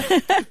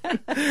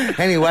laugh.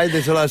 Anyway,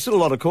 there's still a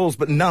lot of calls,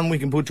 but none we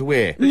can put to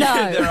air. No.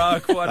 Yeah, there are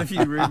quite a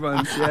few rude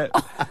ones, yeah.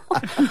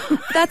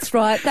 That's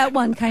right. That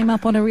one came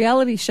up on a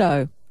reality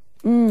show.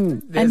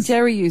 And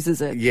Jerry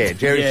uses it. Yeah,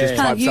 Jerry's just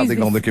Can't typed use something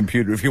this. on the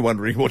computer if you're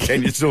wondering what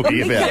Tanya's talking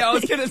about. Yeah, I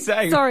was going to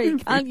say. Sorry,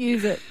 can't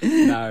use it.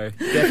 No,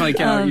 definitely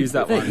cannot use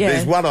that but one. yeah.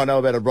 There's one I know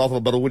about a brothel,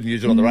 but I wouldn't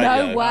use it on the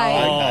radio. No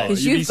way. Oh,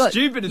 'Cause you'd be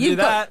stupid to do you've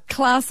got that.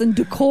 class and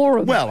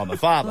decorum. Well, I'm a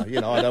father. I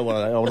don't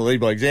want to lead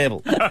by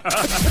example.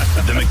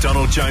 The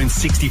McDonald Jones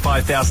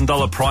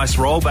 $65,000 price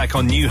rollback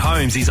on new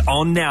homes is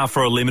on now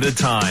for a limited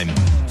time. Turn it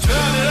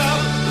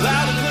up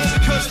loud and clear,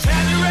 'cause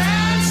Tanya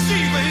and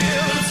Steve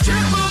is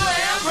Triple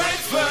M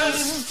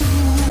breakfast.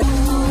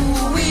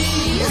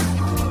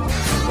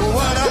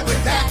 What up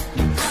with that?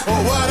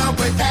 Oh, what up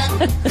with that?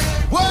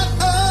 What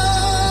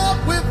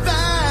up with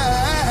that?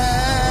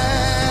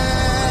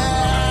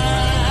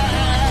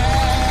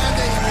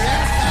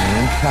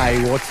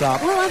 Okay, what's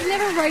up? Well, I've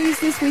never raised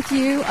this with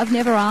you. I've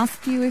never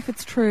asked you if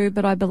it's true,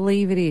 but I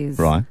believe it is.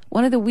 Right.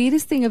 One of the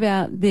weirdest thing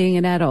about being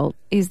an adult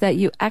is that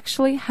you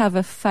actually have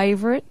a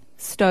favourite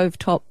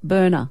stovetop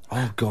burner.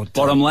 Oh, God.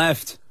 Bottom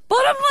left.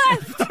 Bottom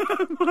left!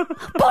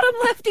 Bottom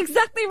left,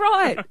 exactly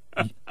right.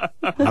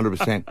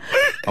 100%.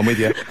 I'm with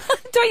you.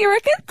 Don't you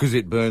reckon? Because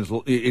it burns.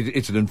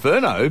 It's an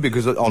inferno,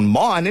 because on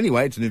mine,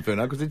 anyway, it's an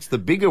inferno, because it's the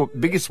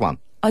biggest one.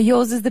 Oh,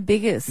 yours is the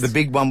biggest. The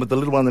big one with the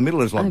little one in the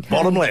middle is like Okay.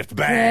 bottom left,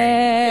 bang.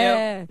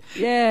 Yeah,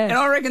 yeah. And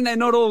I reckon they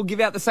not all give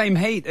out the same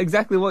heat,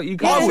 exactly what you I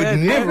guys would said.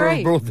 never agree.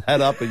 have brought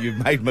that up, and you've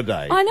made my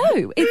day. I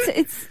know.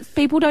 It's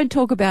people don't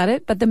talk about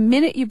it, but the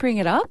minute you bring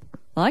it up,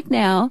 like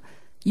now,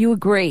 you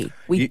agree.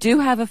 We do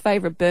have a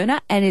favourite burner,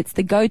 and it's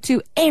the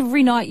go-to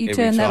every night you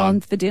Every turn that time.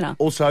 on for dinner.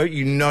 Also,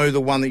 you know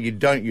the one that you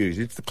don't use.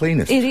 It's the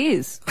cleanest. It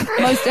is.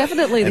 Most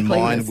definitely the and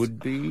cleanest. mine would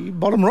be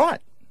bottom right.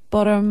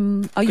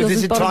 Bottom. Oh, yours Because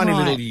is it's a bottom tiny right.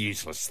 little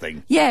useless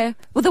thing. Yeah.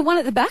 Well, the one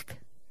at the back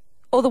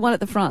or the one at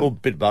the front? Or a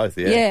bit both,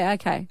 yeah. Yeah,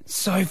 okay.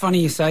 So funny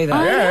you say that.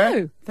 I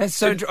know. That's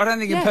so true. I don't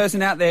think Yeah. a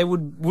person out there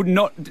would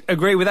not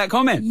agree with that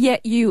comment.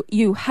 Yet you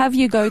have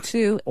your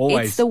go-to.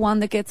 Always. It's the one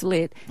that gets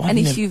lit. I've and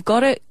if never- you've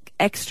got an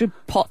extra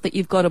pot that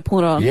you've got to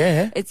put on,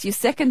 Yeah. it's your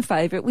second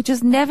favourite, which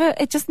is never,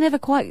 it just never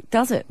quite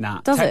does it.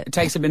 Nah, Does it? It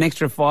takes an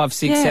extra 5,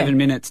 6, Yeah. 7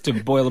 minutes to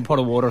boil a pot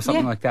of water or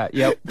something Yeah. like that.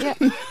 Yep. Yeah.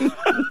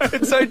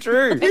 It's so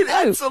true. It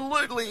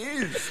absolutely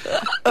is.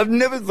 I've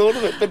never thought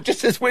of it, but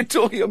just as we're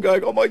talking, I'm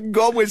going, oh my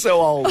God, we're so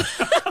old.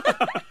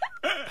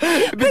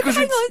 Because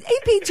hang on,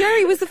 EP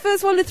Jerry was the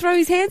first one to throw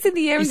his hands in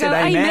the air He and said go,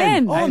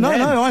 amen. amen. Oh,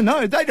 no, I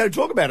know. They don't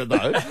talk about it,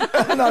 though.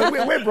 No,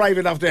 we're brave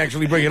enough to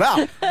actually bring it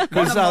up.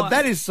 Because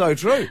that is so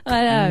true.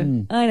 I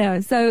know.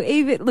 So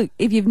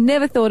if you've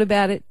never thought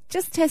about it,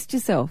 just test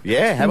yourself.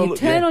 Yeah, have when a you look,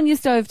 turn yeah. on your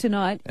stove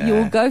tonight, you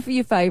will go for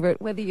your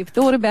favourite, whether you've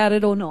thought about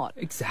it or not.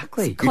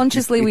 Exactly.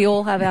 Consciously, we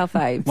all have our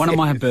faves. One of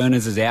my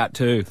burners is out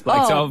too. So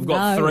Oh, I've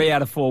got no. 3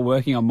 out of 4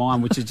 working on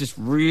mine, which is just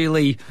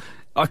really.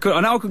 I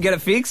know I could get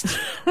it fixed,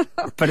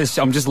 but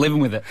I'm just living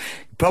with it.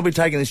 Probably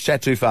taking this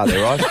chat too far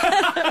there,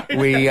 right?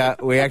 we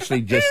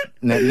actually just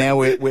now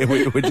we're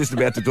just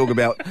about to talk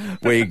about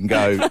where you can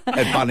go at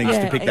Bunnings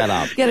to pick that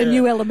up. Get a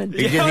new element.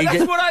 He just-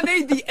 That's what I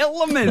need, the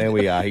element. There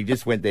we are. He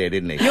just went there,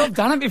 didn't he? You've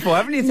done it before,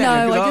 haven't you, No,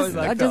 Tanya? 'Cause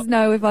I just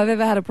know if I've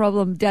ever had a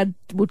problem, Dad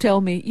will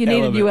tell me, you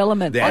need a new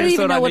element. Yeah. I I don't just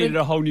even thought know I what needed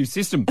a whole new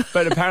system,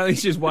 but apparently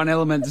it's just one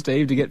element,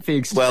 Steve, to get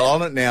fixed. Well,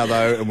 on it now,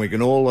 though, and we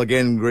can all,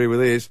 again, agree with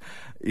this,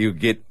 you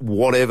get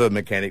whatever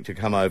mechanic to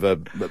come over,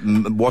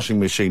 washing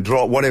machine,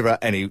 draw, whatever,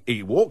 and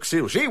he walks in,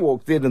 or she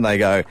walks in, and they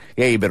go,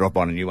 yeah, you better off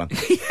buying a new one.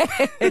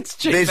 It's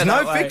cheaper There's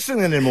no that way. fixing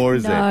it anymore,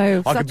 is there? No,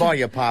 I such could buy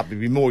you a part, but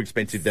it'd be more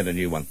expensive than a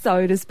new one.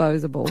 so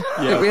disposable.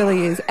 It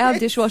really is. Our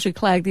dishwasher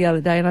clagged the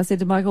other day, and I said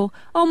to Michael,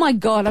 oh my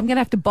God, I'm going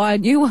to have to buy a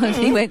new one.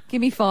 He went,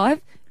 give me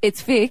 5. It's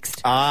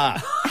fixed.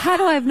 Ah, Had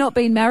I have not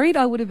been married,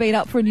 I would have been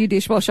up for a new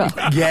dishwasher.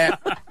 yeah,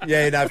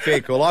 no, fair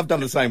call. I've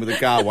done the same with a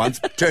car once.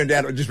 Turned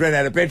out it just ran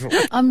out of petrol.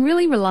 I'm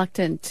really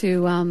reluctant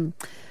to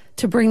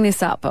bring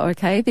this up,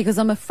 okay? Because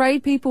I'm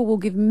afraid people will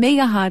give me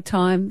a hard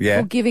time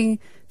for giving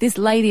this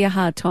lady a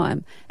hard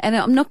time. And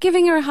I'm not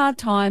giving her a hard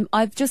time.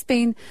 I'm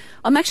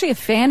actually a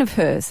fan of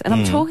hers. And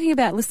I'm talking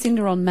about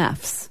Lucinda on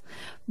MAFS.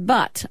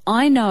 But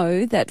I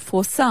know that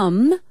for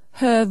some,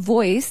 her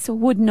voice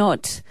would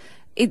not...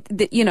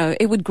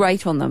 it would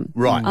grate on them.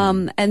 Right.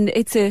 And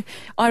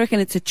I reckon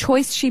it's a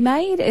choice she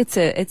made. It's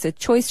a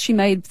choice she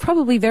made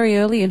probably very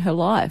early in her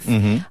life,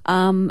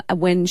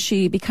 when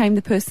she became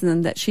the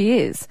person that she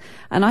is.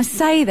 And I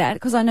say that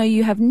because I know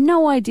you have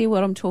no idea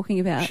what I'm talking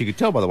about. She could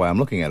tell by the way I'm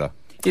looking at her.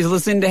 Is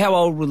Lucinda, how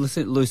old would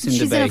Lucinda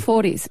She's be? in her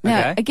 40s. Now,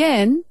 Okay.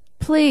 again,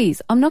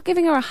 please, I'm not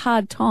giving her a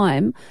hard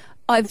time.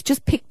 I've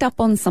just picked up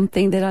on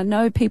something that I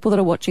know people that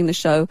are watching the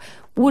show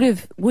would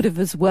have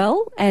as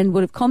well, and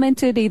would have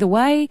commented either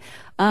way.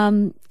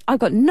 I've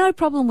got no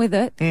problem with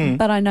it,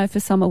 but I know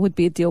for some it would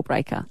be a deal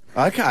breaker.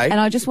 Okay.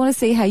 And I just want to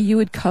see how you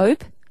would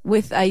cope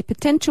with a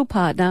potential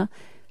partner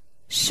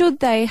should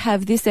they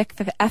have this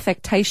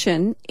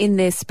affectation in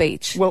their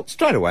speech? Well,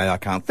 straight away, I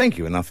can't thank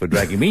you enough for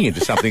dragging me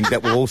into something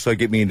that will also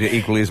get me into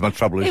equally as much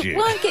trouble as It you.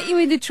 won't get you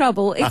into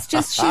trouble. It's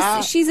just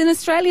she's an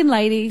Australian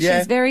lady.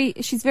 Yeah.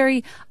 She's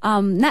very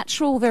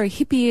natural, very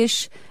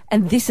hippie-ish,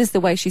 and this is the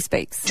way she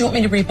speaks. Do you want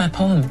me to read my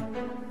poem?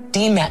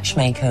 Dear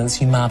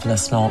matchmakers, you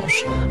marvellous lot,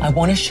 I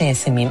want to share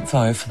some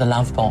info for the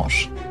love bot.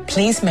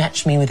 Please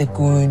match me with a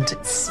good,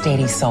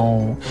 steady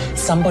soul,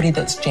 somebody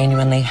that's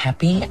genuinely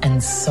happy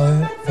and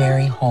so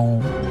very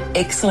whole.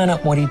 Excellent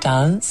at what he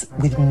does,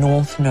 with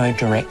north no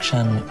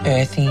direction,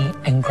 earthy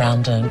and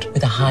grounded,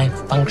 with a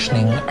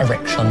high-functioning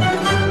erection.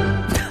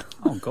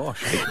 Oh,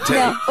 gosh.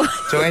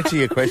 To answer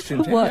your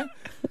question, Tanya, What?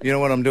 you know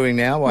what I'm doing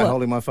now while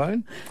holding my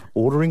phone?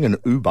 Ordering an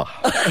Uber.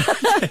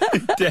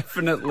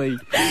 Definitely.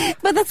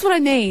 But that's what I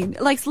mean.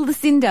 Like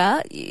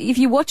Lucinda, if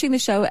you're watching the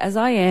show as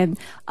I am,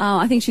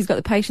 I think she's got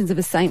the patience of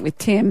a saint with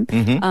Tim,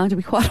 to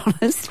be quite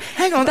honest.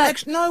 Hang on, But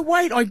actually, no,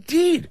 wait, I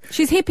did.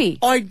 she's hippie.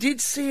 I did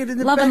see it in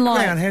the Love and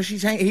background.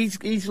 light. How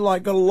he's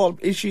like got a lot.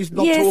 She's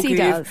not Yes, he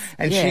talkative, does.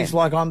 and Yeah. she's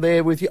like, I'm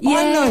there with you. Yeah,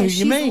 I know who she's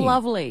you mean.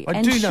 lovely. I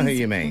and do know who she's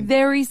you mean.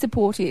 Very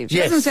supportive. It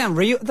Yes. doesn't sound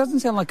real. It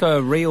doesn't sound like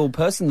a real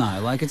person, though.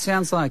 Like, it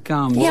sounds like...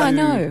 Yeah, I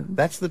know.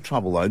 That's the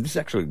trouble, though. This is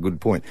actually a good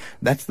point.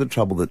 That's the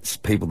trouble that's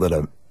people that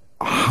are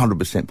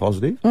 100%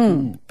 positive.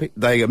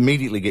 They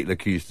immediately get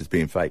accused as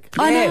being fake.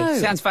 I Yeah, know.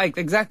 sounds fake.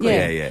 Exactly.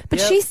 Yeah. But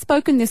she's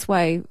spoken this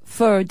way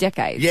for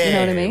decades. you know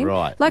what I Yeah, mean?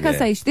 right, Like I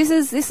yeah. say,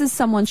 this is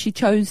someone she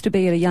chose to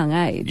be at a young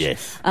age.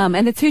 Yes.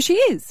 And it's who she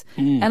is.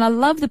 And I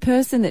love the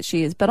person that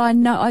she is. But I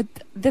know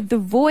the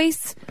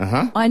voice.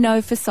 I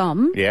know for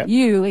some, Yeah.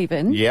 you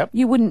even, Yep.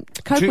 you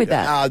wouldn't cope with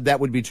that. That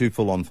would be too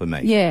full on for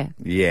me. Yeah.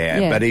 Yeah,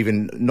 Yeah. but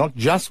even not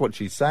just what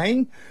she's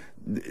saying.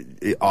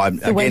 I'm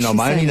way she's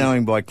only saying it.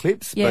 knowing by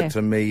clips, Yeah. but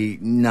to me,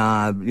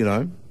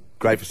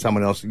 great for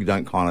someone else. You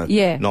don't kind of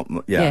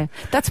Yeah.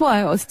 That's why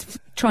I was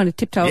trying to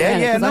tiptoe Yeah, around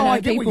it. yeah, 'cause no, know I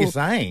get what people, you're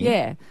saying.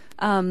 Yeah.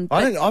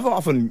 I've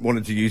often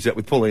wanted to use that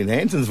with Pauline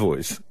Hanson's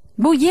voice.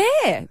 Well,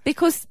 yeah,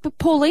 because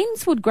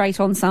Pauline's would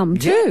grate on some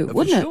too, for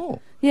wouldn't it? sure.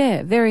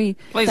 Yeah, very.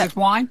 Please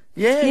explain.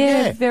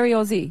 Yeah. very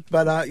Aussie.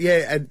 But I'm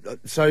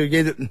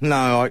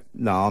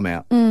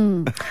out.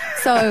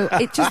 So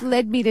it just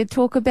led me to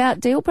talk about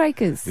deal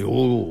breakers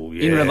Oh,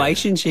 yeah. In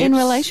relationships. in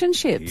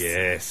relationships.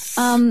 Yes.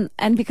 And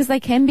because they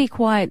can be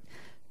quite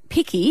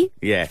picky.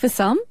 Yeah. For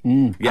some.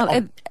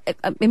 Yeah.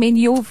 I mean,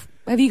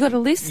 have you got a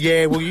list?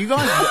 Yeah, well, you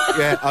guys,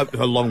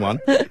 a long one,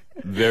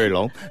 very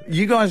long.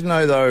 You guys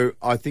know, though,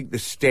 I think the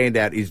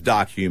standout is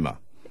dark humour.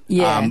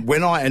 Yeah.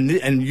 When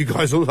and you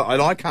guys also,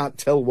 and I can't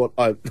tell what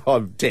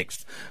I've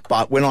text,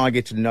 but when I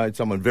get to know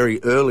someone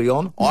very early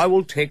on, I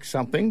will text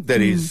something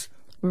that is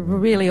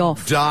Really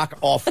off. dark,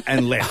 off,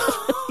 and left.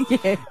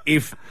 Yeah.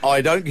 If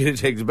I don't get a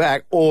text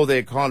back, or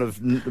they're kind of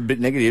a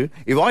bit negative,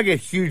 if I get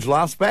huge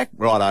laughs back,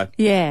 righto.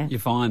 Yeah. You're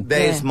fine.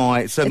 There's Yeah. my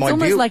It's my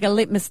almost deal. like a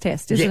litmus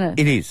test, isn't it?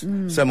 It is.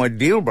 So my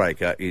deal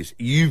breaker is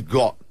you've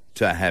got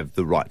to have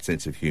the right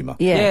sense of humour.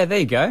 Yeah. There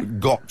you go.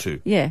 Got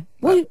to. Yeah.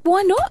 Well,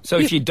 why not? So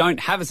if you don't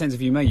have a sense of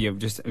humour,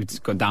 it's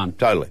done.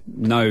 Totally.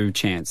 No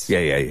chance.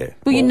 Yeah.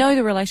 Well, you know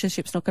the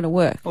relationship's not going to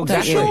work. Well, don't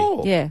exactly. you?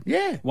 Sure. Yeah.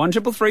 Yeah.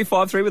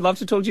 13353. We'd love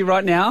to talk to you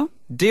right now.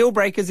 Deal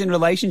breakers in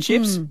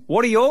relationships.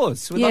 What are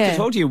yours? We'd love Yeah. to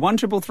talk to you.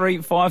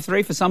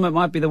 13353. For some, it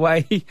might be the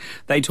way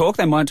they talk.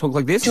 They might talk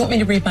like this. Do you want me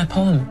to read my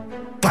poem?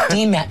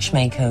 Dear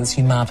matchmakers,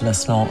 you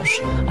marvellous lot,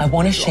 I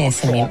want to share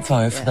some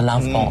info for the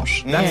love bot.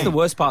 That's the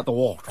worst part. The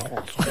walk.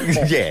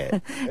 Yeah.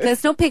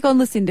 Let's not pick on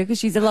Lucinda because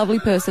she's a lovely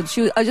person.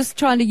 I'm just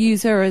trying to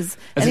use her as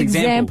an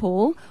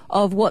example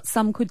of what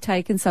some could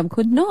take and some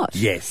could not.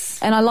 Yes.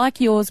 And I like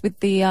yours with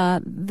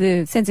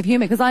the sense of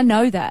humour because I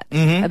know that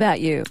about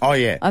you. Oh,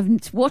 yeah.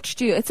 I've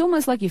watched you. It's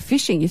almost like you're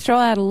fishing. You throw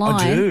out a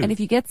line, do. and if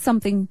you get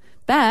something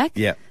back,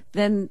 Yeah.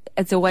 then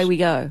it's away we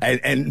go.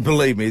 And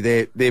believe me,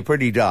 they're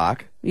pretty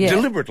dark. Yeah.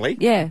 Deliberately.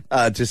 Yeah.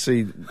 To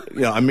see,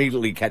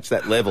 immediately catch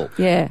that level.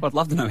 Yeah. I'd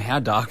love to know how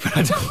dark, but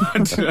I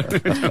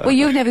don't. Well,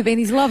 you've never been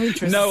his love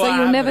interest, No, so I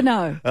you'll never haven't.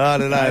 know. I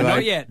don't know, No, mate.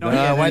 not yet, not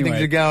yet, Way anyway.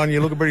 things are going.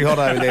 You're looking pretty hot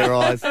over there,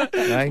 Eyes.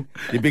 Hey?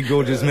 You big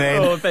gorgeous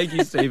man. Oh, thank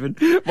you, Stephen.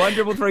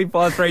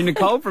 13353.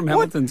 Nicole from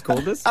Hamilton's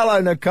called us.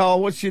 Hello,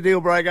 Nicole. What's your deal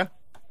breaker?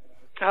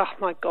 Oh,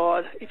 my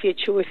God. If you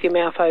chew with your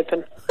mouth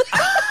open.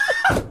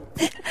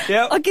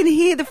 Yep. I can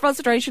hear the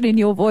frustration in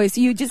your voice.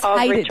 You just I'll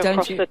hate reach it, don't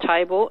across you? the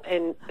table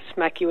and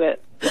smack you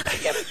at...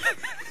 Yep.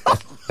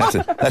 That's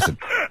it. At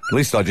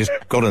least I just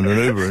got in an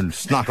Uber and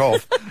snuck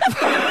off.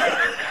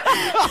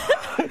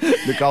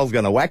 Nicole's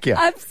going to whack you.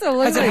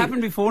 Absolutely. Has it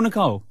happened before,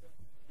 Nicole?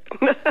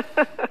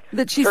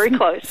 That she Very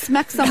close.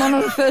 smacked someone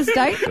on a first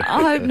date?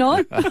 I hope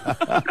not.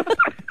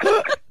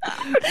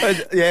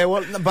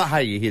 But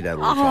hey, you hear that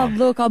all the Oh, time.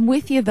 look, I'm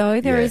with you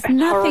though. There is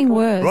nothing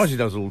worse. Rosie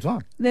does it all the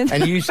time. Then-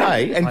 And you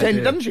say, and I Danny,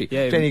 do. doesn't she?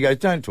 Yeah. Danny goes,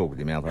 don't talk with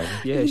your mouth open.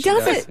 Yeah, she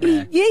Does it?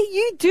 Yeah. Yeah,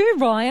 you do,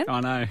 Ryan. I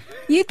know.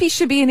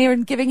 Should be in here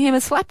and giving him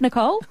a slap,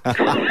 Nicole.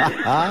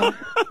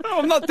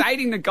 I'm not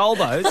dating Nicole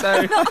though,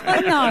 so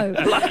No.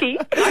 Lucky.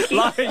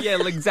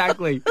 yeah,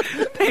 exactly.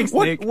 Thanks,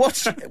 Nick.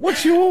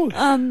 What's yours?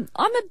 I'm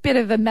a bit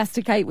of a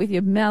masticate with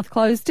your mouth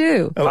closed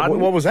too.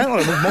 What was that?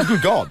 My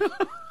good God.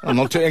 I'm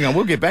not hang on,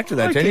 we'll get back to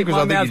that, I Danny, keep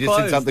because I my think you mouth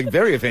just said closed. something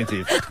very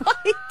offensive.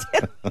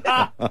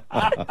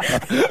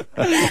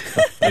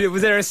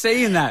 Was there a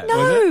C in that? No,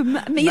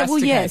 Was it? well,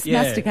 yes,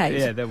 Yeah, masticate.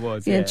 Yeah, there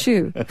was. Yeah,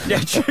 chew. Yeah,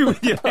 chew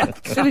with your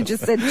mouth. Should have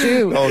just said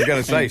chew. I was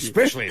going to say,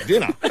 especially at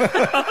dinner.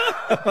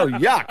 Oh,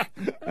 yuck.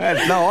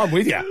 No, I'm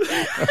with you.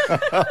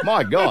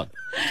 My God.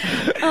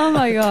 Oh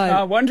my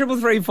God.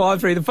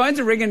 133353. The phones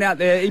are ringing out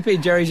there. EP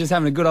Jerry's just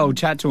having a good old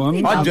chat to him.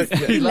 He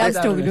loves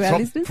talking to our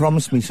listeners.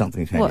 Promise me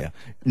something, Tanya. What?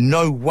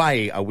 No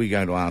way are we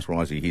going to ask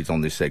Ryzy his on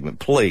this segment.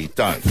 Please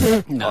don't.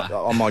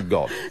 Oh my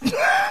God.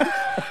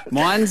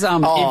 Mine's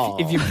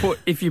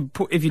if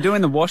you're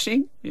doing the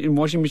washing in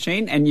washing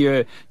machine and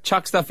you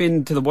chuck stuff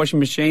into the washing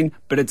machine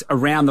but it's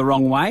around the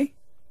wrong way,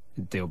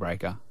 deal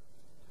breaker.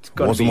 It's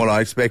gotta Wasn't be- what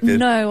I expected.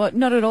 No,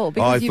 not at all.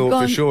 Because I you've thought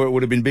gone, for sure it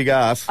would have been big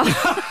ass.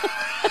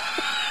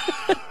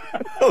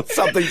 Or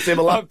something I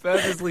similar.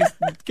 purposely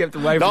kept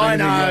away from I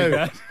anything know.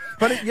 like that.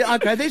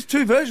 But okay, there's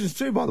two versions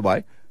too, by the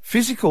way.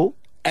 Physical,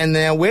 and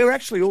now we're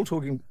actually all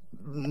talking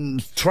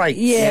traits,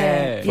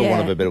 Yeah, for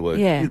want of a better word.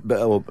 yeah.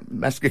 Or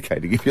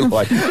masticating, if you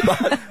like.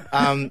 But,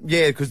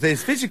 because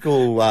there's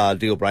physical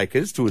deal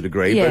breakers to a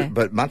degree, Yeah.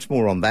 but much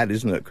more on that,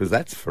 isn't it? Because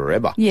that's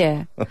forever.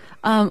 Yeah.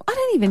 I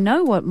don't even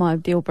know what my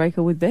deal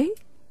breaker would be.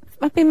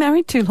 I've been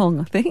married too long,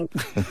 I think.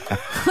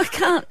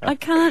 I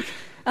can't.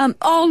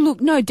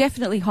 Look, no,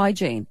 definitely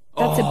hygiene.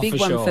 That's a big for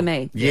one sure. for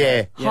me.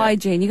 Yeah.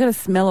 Hygiene. You got to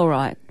smell all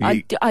right.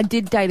 You- I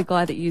did date a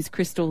guy that used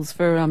crystals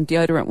for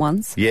deodorant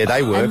once. Yeah,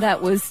 they work. And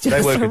that was just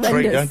They work a horrendous.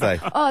 treat, don't they?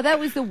 Oh, that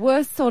was the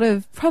worst sort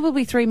of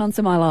probably 3 months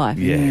of my life.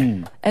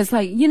 Yeah. It's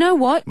like, you know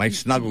what? Makes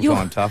snuggle Your-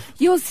 time tough.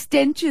 Your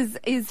stench is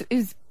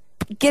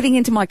getting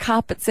into my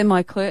carpets and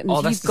my curtains.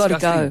 Oh, that's You've got to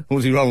disgusting. go.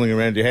 Was he rolling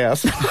around your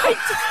house?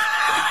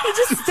 He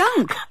just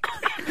stunk.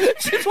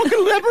 She's like a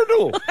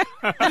Labrador.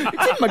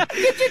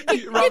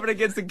 Rub it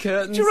against the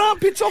curtains. Your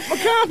armpits off my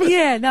carpet.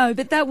 Yeah, no,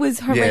 but that was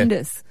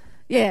horrendous.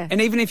 Yeah.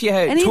 And even if you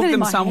And took even in them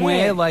my somewhere,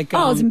 hair. like...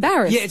 I was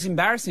embarrassed. Yeah, it's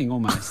embarrassing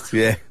almost.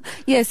 Yeah.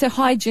 Yeah, so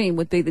hygiene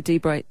would be the deal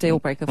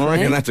breaker for I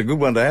reckon me. that's a good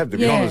one to have, to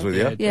be Yeah. honest with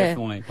you. Yeah.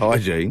 Definitely.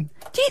 Hygiene.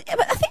 But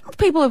I think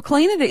people are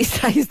cleaner these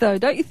days, though,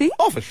 don't you think?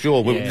 Oh, for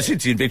sure. Well, Yeah.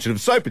 since the invention of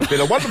soap, it's been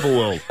a wonderful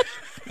world.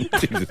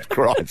 Jesus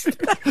Christ.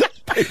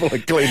 People are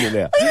cleaner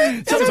now.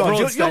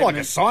 Sometimes you're like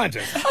a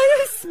scientist. I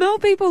don't smell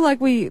people like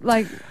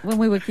when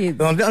we were kids.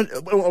 Well,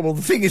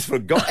 the thing is, for a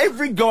guy,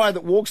 every guy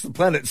that walks the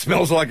planet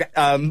smells like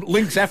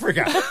Lynx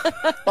Africa.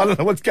 I don't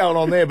know what's going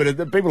on there,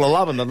 but people are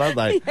loving them, don't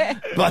they? Yeah.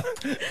 But,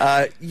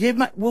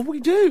 mate, well, we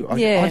do.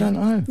 I don't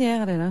know.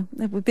 Yeah, I don't know.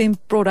 We've been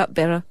brought up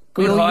better.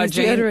 We Good all use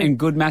hygiene deodorant. and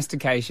good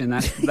mastication.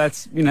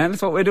 That's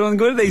that's what we're doing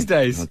good these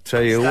days. I'll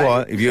tell you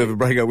what, if you ever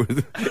break up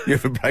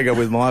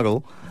with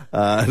Michael,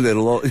 I'm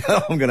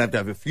going to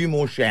have a few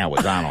more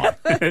showers, aren't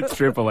I? It's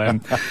Triple M.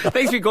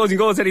 Thanks for your calls and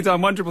calls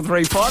anytime.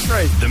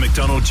 133353. The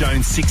McDonald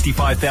Jones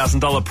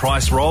 $65,000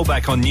 price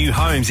rollback on new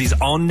homes is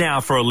on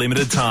now for a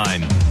limited time.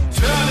 Turn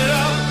it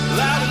up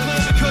loud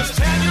and clear, 'cause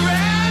Tanya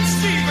and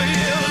Steve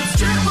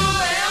Triple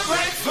M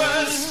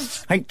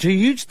breakfast. Hey, to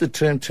use the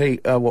term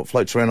what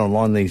floats around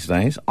online these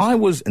days, I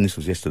was, and this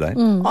was yesterday,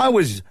 I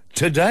was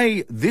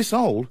today this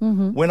old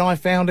when I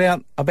found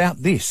out about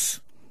this.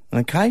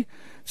 Okay?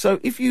 So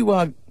if you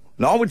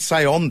now I would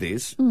say on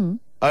this,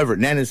 over at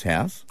Nana's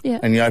house, Yeah.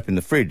 and you open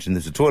the fridge and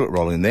there's a toilet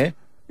roll in there,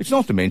 it's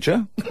not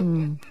dementia.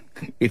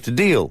 It's a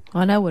deal.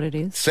 I know what it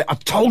is. So I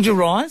told you,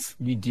 Rise.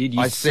 You did. You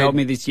I told said,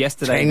 me this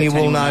yesterday. Tanya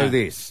but will know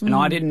this. And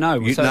I didn't know.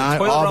 You So know,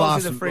 toilet rolls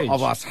asked, in the fridge.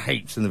 I've asked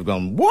heaps and they've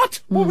gone,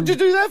 what? What would you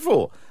do that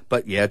for?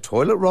 But yeah,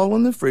 toilet roll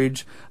in the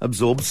fridge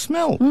absorbs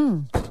smell.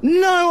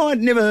 No,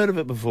 I'd never heard of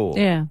it before.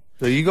 Yeah.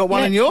 So you got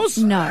one in yours?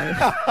 No.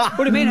 What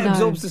do you mean? It No.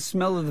 absorbs the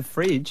smell of the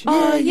fridge.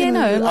 Oh, you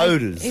know, like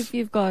odours. if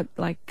you've got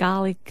like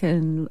garlic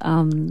and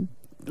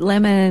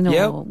lemon or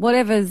Yep.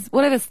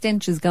 whatever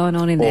stench is going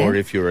on in there. Or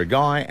if you're a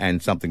guy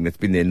and something that's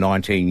been there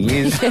 19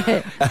 years, Put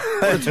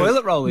a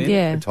toilet roll in.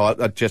 Yeah.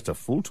 just a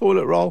full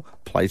toilet roll,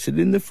 place it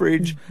in the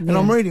fridge. And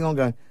I'm reading, I'm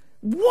going,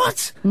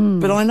 what?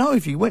 But I know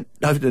if you went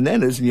over to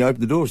Nana's and you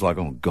opened the door, it's like,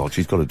 oh, God,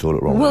 she's got a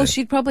toilet roll in Well, there.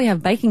 she'd probably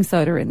have baking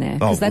soda in there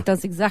because Oh. that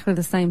does exactly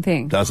the same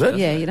thing. Does it?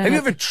 Yeah. You don't have you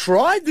have ever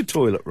tried the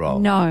toilet roll?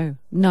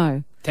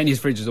 No. Tanya's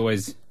fridge is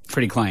always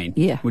pretty clean.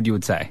 Yeah. Would you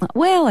would say?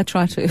 Well, I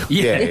try to.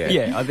 Yeah.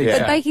 I think Yeah. so.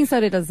 But baking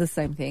soda does the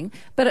same thing.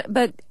 But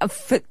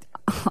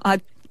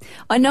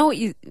I know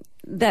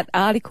that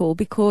article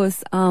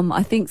because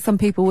I think some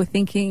people were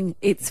thinking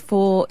it's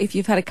for if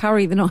you've had a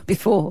curry the night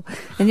before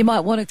and you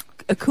might want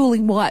to a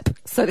cooling wipe,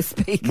 so to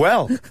speak.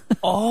 Well, that's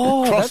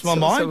crossed my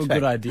mind. also a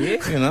good idea.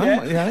 You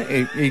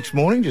know, each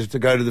morning just to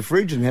go to the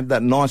fridge and have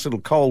that nice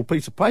little cold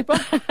piece of paper.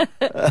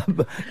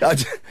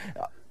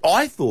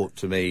 I thought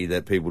to me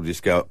that people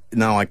just go,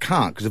 no, I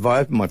can't, because if I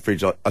open my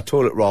fridge, I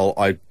toilet roll,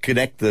 I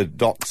connect the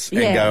dots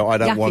and go, I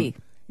don't yucky. want...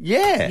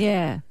 Yeah.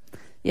 Yeah.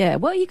 Yeah.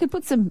 Well, you could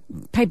put some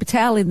paper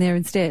towel in there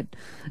instead.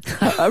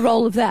 A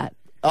roll of that.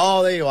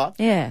 Oh, there you are.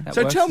 Yeah.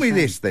 So tell me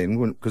this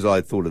then, because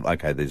I thought,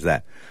 okay, there's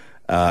that.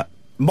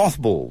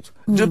 Mothballs.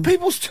 Do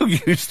people still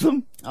use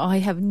them? I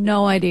have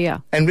no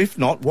idea. And if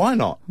not, why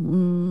not?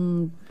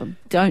 Don't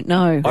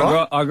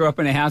know. I grew up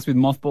in a house with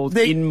mothballs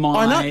in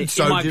my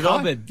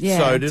cupboard. Yeah.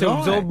 So did to I.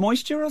 absorb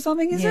moisture or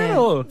something, is Yeah. it?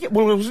 Or? Yeah,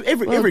 well, it was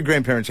every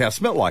grandparent's house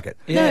smelt like it.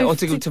 Yeah, No, or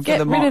to for get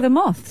the rid of the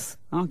moths.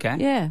 Okay.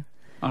 Yeah.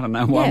 I don't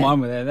know why Yeah. mine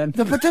were there then.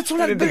 No, but that's what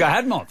I didn't think I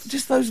had moths.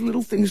 Just those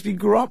little things you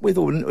grew up with,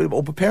 or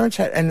parents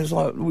had, and it's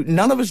like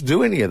none of us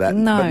do any of that.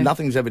 No. But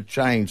nothing's ever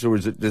changed, or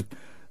is it just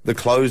the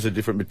clothes are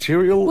different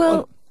material?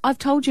 Well, I've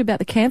told you about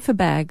the camphor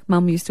bag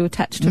Mum used to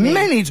attach to me.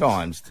 Many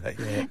times, T.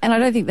 And I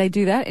don't think they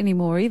do that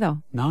anymore either.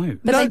 No.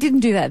 But they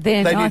didn't do that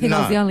then. They I didn't, think I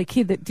was no. the only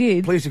kid that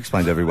did. Please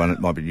explain to everyone that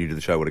might be new to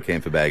the show what a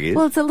camphor bag is.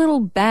 Well, it's a little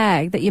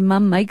bag that your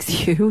mum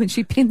makes you and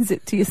she pins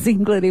it to your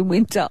singlet in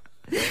winter.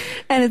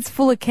 And it's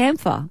full of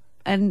camphor.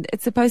 And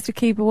it's supposed to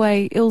keep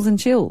away ills and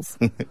chills.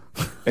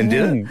 And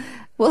did it?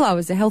 Well, I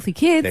was a healthy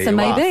kid, There so you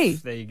are. maybe.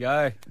 There you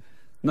go.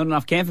 Not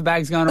enough camphor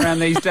bags going around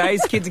these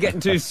days. Kids are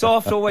getting too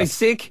soft, always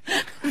sick.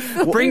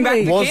 Bring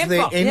back the Was camphor.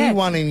 there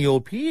anyone in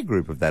your peer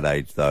group of that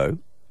age, though,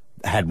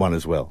 had one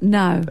as well?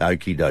 No.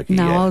 Okie dokie,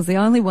 No, yeah. I was the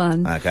only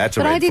one. Okay, that's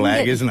a But I red didn't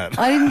flag, get- isn't it?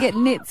 I didn't get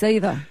nits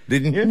either.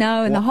 Didn't you?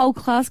 No, and the whole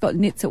class got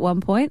nits at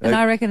one point, and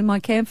I reckon my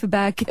camphor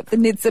bag kept the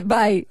nits at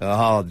bay.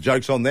 Oh,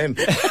 joke's on them.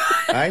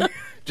 Hey?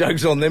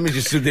 Joke's on them as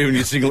you stood there in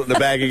your singlet and the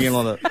bagging in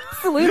on it.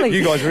 Absolutely.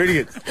 You guys are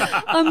idiots.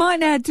 I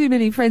mightn't have had too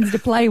many friends to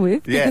play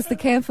with Yeah. because the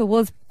camphor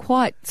was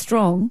quite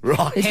strong.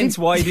 Right. It Hence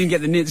did- why you didn't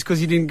get the nits,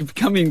 because you didn't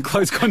come in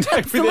close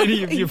contact with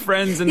any of your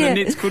friends, and Yeah. the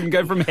nits couldn't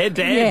go from head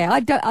to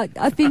head. Yeah,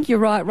 I think you're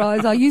right,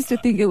 Ryze. I used to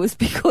think it was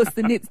because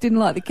the nits didn't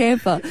like the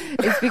camphor.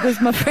 It's because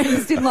my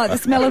friends didn't like the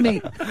smell of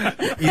me.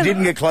 You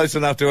didn't get close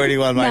enough to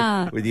anyone, mate,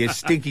 Nah. with your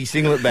stinky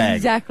singlet bag.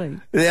 Exactly.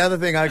 The other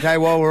thing, okay,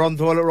 while we're on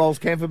toilet rolls,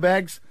 camphor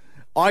bags,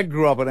 I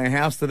grew up in a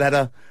house that had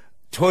a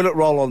toilet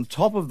roll on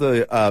top of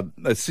the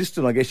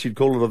cistern, I guess you'd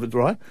call it,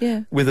 right?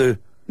 Yeah. With a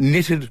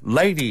knitted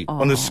lady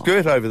on a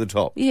skirt over the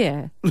top.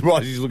 Yeah.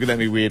 Right, she's looking at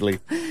me weirdly.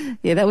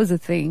 Yeah, that was a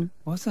thing.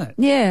 What's that?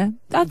 Yeah.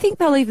 I think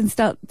they'll even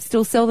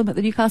still sell them at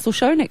the Newcastle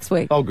show next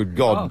week. Oh, good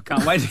God. Oh,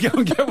 can't wait to go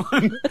and get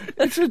one.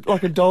 It's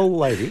like a doll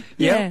lady.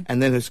 Yeah.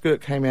 And then her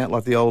skirt came out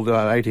like the old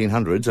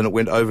 1800s and it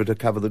went over to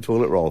cover the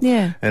toilet roll.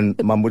 Yeah. And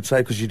Mum would say,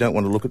 because you don't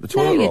want to look at the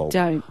toilet you roll.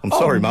 don't. I'm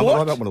sorry, Mum, but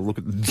what? I don't want to look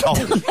at the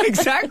doll.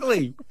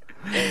 Exactly.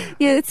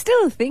 Yeah, it's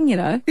still a thing, you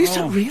know. Is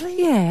it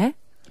really? Yeah.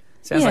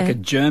 Sounds like a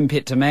germ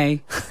pit to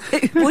me.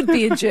 It would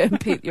be a germ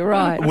pit, you're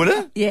right. Would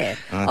it? Yeah.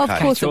 Okay. Of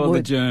course Sure, it the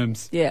would.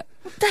 germs. Yeah.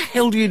 What the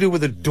hell do you do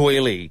with a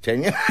doily,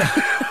 Tanya?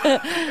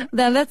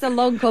 Now, that's a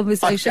long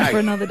conversation Okay. for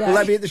another day. Will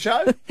that be at the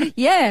show?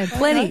 Yeah,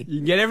 plenty. You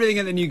can get everything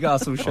at the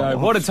Newcastle show.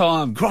 What a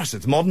time. Christ,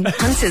 it's modern.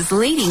 Hunter's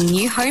leading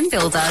new home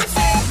builder.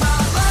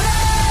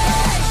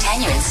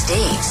 Tanya and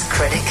Steve's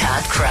Credit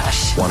Card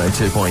Crush.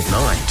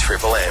 102.9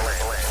 Triple M.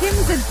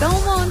 Tim's at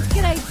Belmont.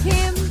 G'day,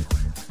 Tim.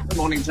 Good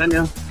morning,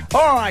 Tanya.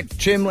 All right,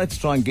 Jim, let's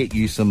try and get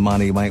you some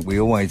money, mate. We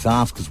always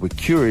ask because we're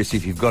curious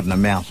if you've got an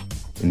amount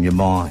in your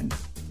mind.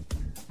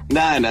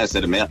 No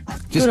set amount.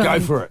 Just Good go on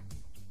you. for it.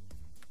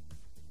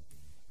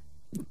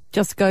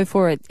 Just go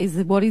for it. Is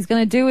it what he's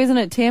going to do, isn't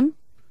it, Tim?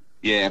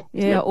 Yeah.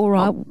 Yeah, all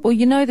right. Well,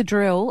 you know the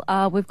drill.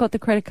 We've got the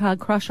credit card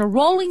crusher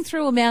rolling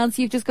through amounts.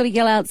 You've just got to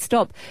yell out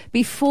stop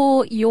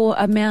before your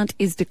amount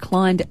is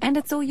declined, and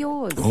it's all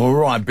yours. All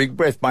right, big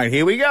breath, mate.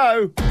 Here we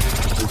go.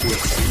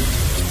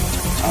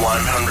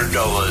 $100,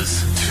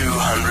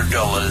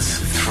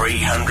 $200,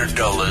 $300,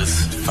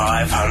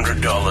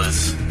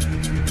 $500,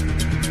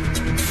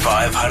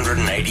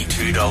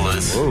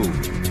 $582. Whoa.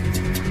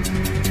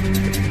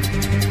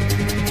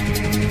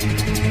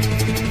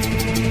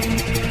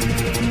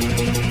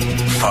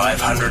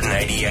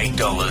 $588.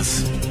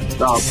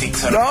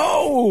 $600.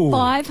 No!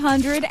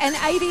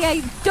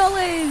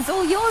 $588.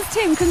 All yours,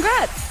 Tim.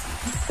 Congrats.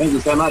 Thank you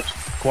so much.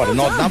 Quite a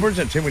odd number,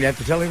 isn't it, Tim, when you have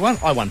to tell anyone?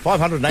 I won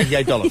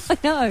 $588. I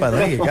know. Well,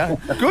 there you go.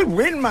 Good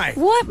win, mate.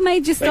 What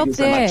made you stop you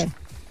so there? much.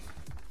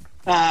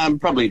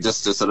 Probably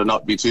just to sort of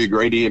not be too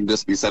greedy and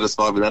just be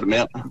satisfied with that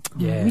amount.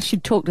 Yeah. We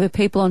should talk to the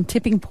people on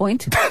Tipping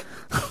Point.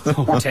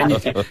 Tanya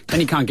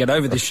can't get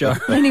over this show.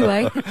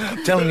 Anyway.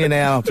 Telling you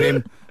now,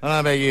 Tim, I don't know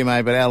about you,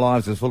 mate, but our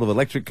lives are full of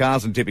electric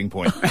cars and tipping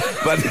point.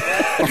 But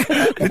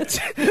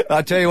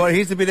I tell you what,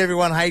 here's the bit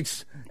everyone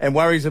hates and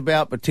worries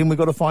about, but Tim, we've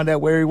got to find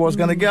out where he was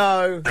going to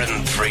go.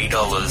 $103.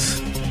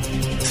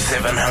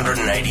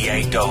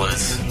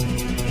 $788.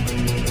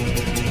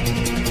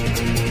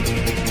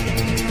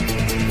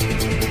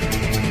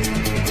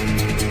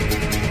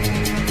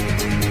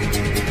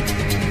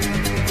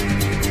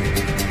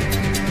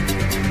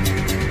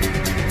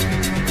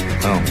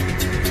 Oh.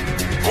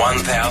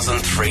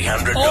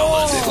 $6,300.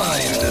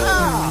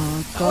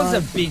 That was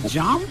a big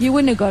jump. You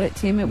wouldn't have got it,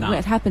 Tim. No.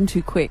 It happened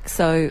too quick.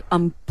 So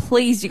I'm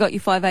pleased you got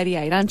your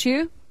 588, aren't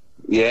you?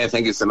 Yeah,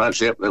 thank you so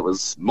much. Yep, it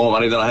was more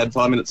money than I had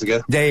 5 minutes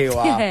ago. There you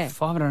are. Yeah.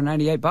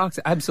 $588.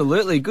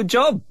 Absolutely. Good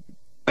job.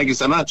 Thank you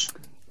so much.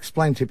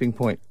 Explain tipping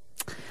point.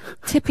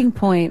 Tipping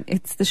Point.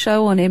 It's the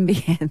show on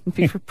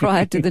NBN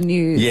prior to the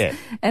news. Yeah.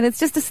 And it's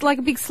just like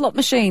a big slot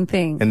machine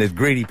thing. And there's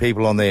greedy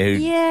people on there who...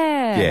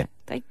 Yeah. Yeah.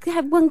 They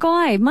had one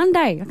guy,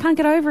 Monday, I can't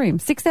get over him,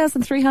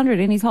 6,300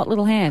 in his hot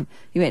little hand.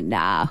 He went,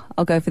 nah,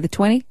 I'll go for the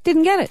 20.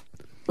 Didn't get it.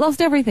 Lost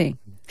everything.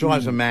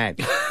 Drives them mad.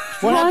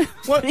 What?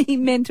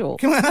 Mental.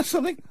 Can I ask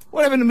something?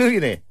 What happened to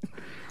Millionaire?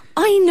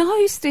 I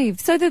know,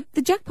 Steve. So the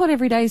jackpot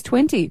every day is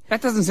 20.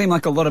 That doesn't seem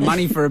like a lot of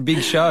money for a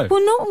big show.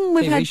 Well, not when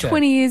we've TV had show.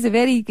 20 years of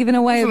Eddie giving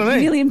away That's what I $1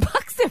 mean. million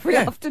every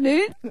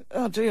afternoon.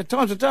 Oh, dear,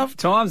 times are tough.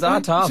 Times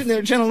are tough. Sitting there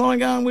at Channel 9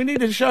 going, we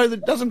need a show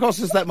that doesn't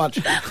cost us that much.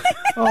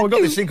 Oh, we've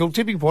got this thing called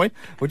Tipping Point.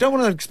 We don't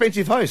want an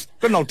expensive host.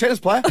 Got an old tennis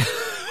player.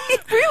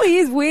 It really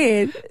is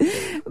weird.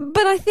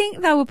 But I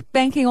think they were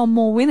banking on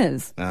more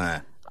winners.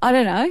 I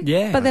don't know.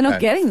 Yeah. But they're not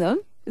Okay. getting them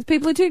because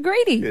people are too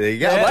greedy. There you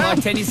go. Yeah, Wow.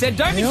 like Teddy said,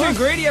 don't be too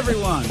greedy,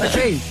 everyone.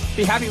 Gee,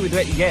 be happy with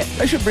what you get.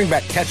 They should bring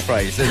back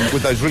catchphrase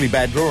with those really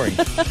bad drawings.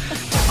 On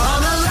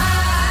the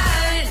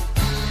line,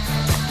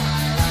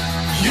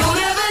 you'll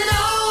never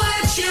know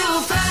what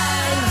you'll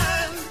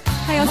find.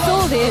 Hey, I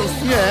saw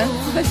this.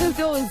 Yeah. I thought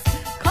it was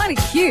kind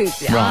of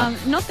cute. Right.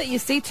 Not that you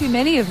see too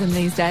many of them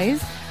these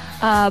days,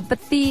 but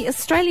the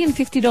Australian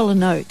 $50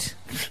 note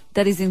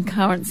that is in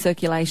current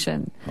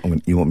circulation.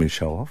 You want me to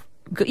show off?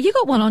 You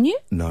got one on you?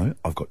 No,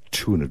 I've got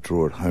two in a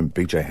drawer at home.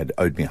 BJ had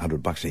owed me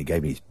 $100 and he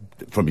gave me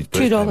from his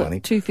birthday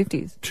money.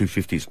 $2.50s.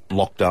 $2.50s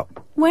locked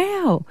up.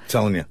 Wow.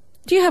 Telling you.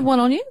 Do you have one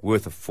on you?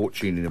 Worth a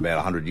fortune in about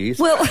 100 years.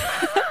 Well,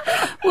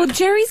 well,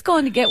 Jerry's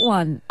going to get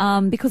one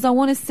because I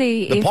want to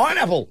see the if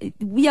pineapple.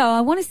 Yeah,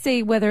 I want to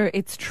see whether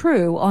it's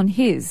true on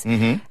his.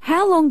 Mm-hmm.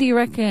 How long do you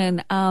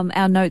reckon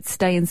our notes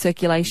stay in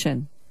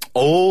circulation?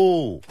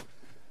 Oh,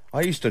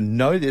 I used to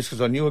know this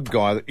because I knew a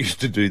guy that used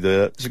to do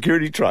the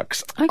security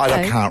trucks. I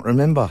Okay. can't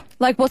remember.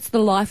 Like, what's the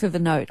life of a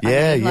note?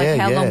 Yeah, like yeah,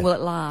 how yeah. long will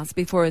it last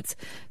before it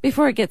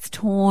gets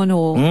torn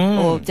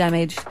or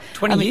damaged?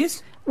 20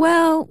 years?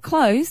 Well,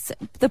 close.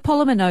 The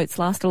polymer notes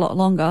last a lot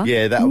longer.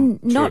 Yeah, that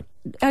not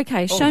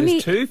okay. Oh, Show me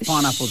there's two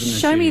pineapples in the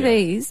Show me studio.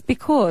 these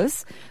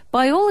because,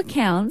 by all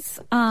accounts,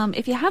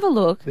 if you have a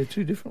look, They're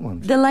two different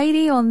ones. the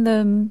lady on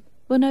them.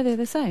 Well, no, they're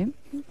the same.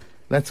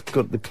 That's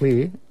got the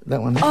clear.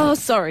 That one. Oh,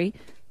 sorry.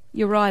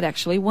 You're right,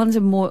 actually. One's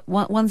a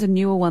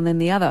newer one than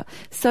the other.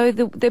 So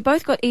they've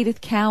both got Edith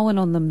Cowan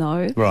on them,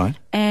 though. Right.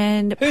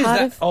 And Who's part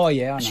that? of Oh,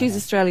 yeah, I know she's her.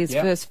 Australia's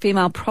Yep. first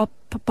female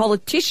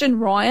politician,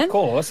 Ryan. Of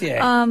course,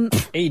 yeah.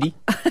 Edie.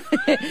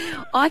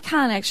 I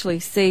can't actually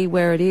see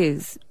where it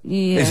is.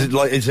 Yeah.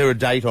 Is there a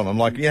date on them?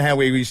 Like, you know how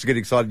we used to get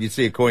excited, you'd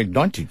see a coin,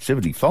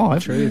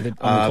 1975. True, on the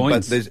But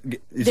coins. is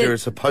there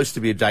supposed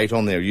to be a date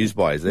on there used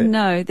by, is there?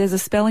 No, there's a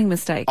spelling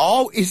mistake.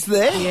 Oh, is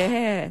there?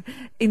 Yeah.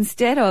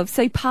 Instead of,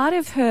 so part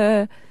of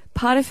her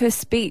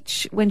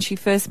speech when she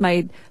first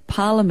made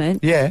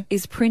Parliament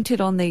is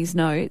printed on these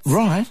notes.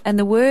 Right. And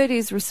the word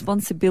is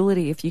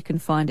responsibility, if you can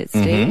find it,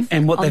 Steve.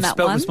 And what on they've that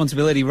spelled one.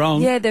 responsibility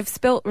wrong. Yeah, they've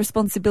spelt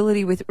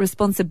responsibility with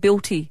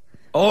responsibility.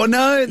 Oh,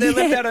 no, they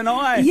left out an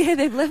I. Yeah,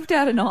 they've left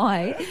out an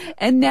I.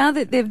 And now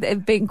that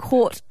they've been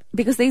caught,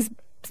 because these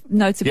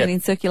notes have been in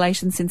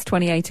circulation since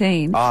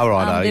 2018. Oh,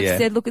 right, they've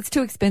said, look, it's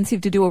too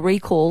expensive to do a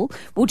recall.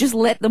 We'll just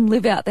let them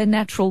live out their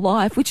natural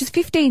life, which is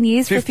 15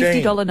 years for a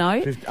 $50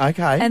 note.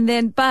 Okay. And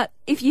then, but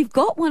if you've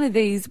got one of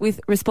these with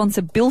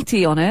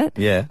responsibility on it,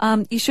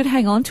 you should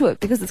hang on to it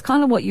because it's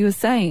kind of what you were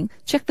saying.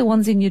 Check the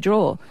ones in your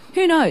drawer.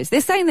 Who knows?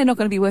 They're saying they're not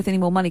going to be worth any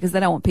more money because they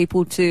don't want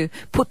people to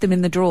put them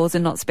in the drawers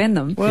and not spend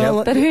them.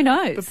 Well, but who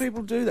knows? But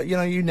people do that. You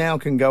know, you now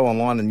can go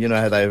online and you know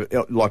how they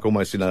like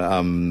almost in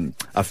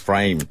a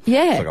frame.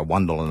 Yeah. It's like a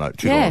 $1 note,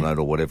 $2 Yeah. note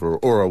or whatever,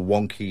 or a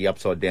wonky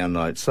upside down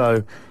note.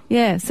 So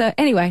Yeah, so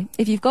anyway,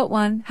 if you've got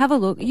one, have a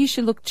look. You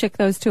should check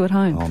those two at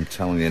home. I'm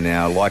telling you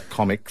now, like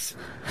comics,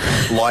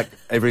 like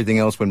everything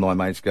else when my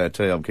mates go,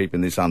 too, I'm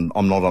keeping this I'm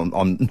not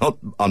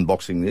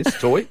unboxing this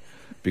toy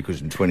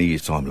because in 20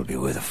 years' time it'll be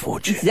worth a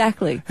fortune.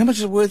 Exactly. How much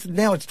is it worth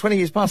now? It's 20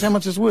 years past. How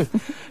much is it worth?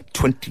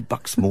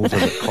 $20 more than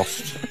it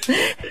cost.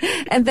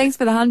 And thanks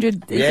for the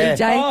 100, Yeah.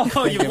 DJ.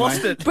 Oh, you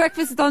lost it.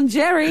 Breakfast on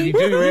Jerry. You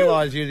do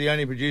realise you're the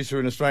only producer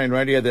in Australian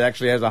radio that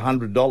actually has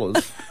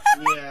 $100.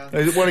 Yeah.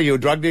 What are you, a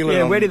drug dealer?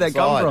 Yeah, on where did the that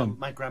come side? from?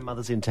 My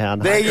grandmother's in town.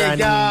 There Hi, you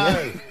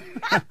Granny.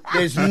 go.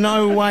 There's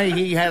no way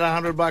he had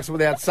 $100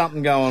 without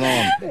something going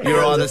on.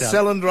 You're either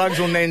selling drugs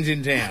or Nan's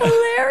in town.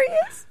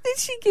 Hilarious. Did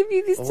she give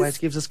you this? Always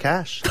gives us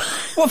cash.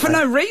 Well, for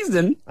no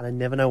reason. And I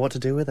never know what to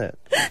do with it.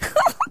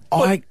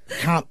 I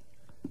can't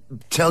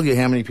tell you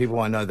how many people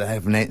I know that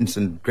have Nants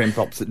and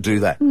grandpops that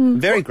do that.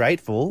 Very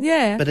grateful.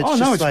 Yeah. But it's Oh,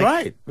 just no, it's like,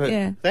 great. But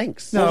Yeah.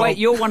 Thanks. No. Well, wait,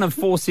 you're one of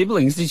 4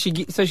 siblings. Did she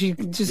get, so she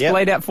just Yep.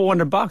 laid out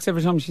 $400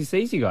 every time she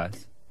sees you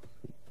guys?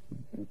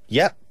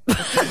 Yep.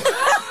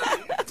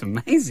 That's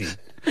amazing.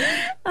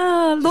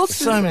 Look,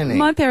 So many.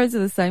 My parents are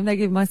the same. They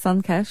give my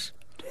son cash.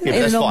 Yeah,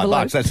 in that's an $5.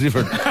 envelope. That's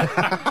different.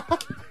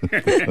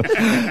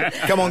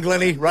 Come on,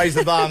 Glennie, raise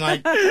the bar,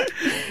 mate.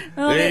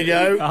 There you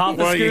go. Half a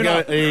Why don't you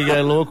schooner. go? There you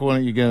go, Lork. Why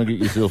don't you go and get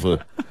yourself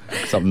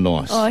something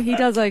nice? Oh, he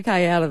does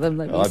okay out of them,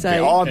 let me I say.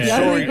 bet- I'm The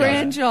sure only he does.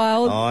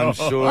 grandchild. I'm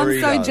sure I'm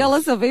he so does.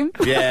 jealous of him.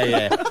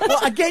 Yeah.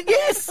 Well, again,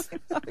 yes.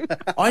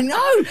 I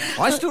know.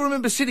 I still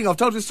remember sitting. I've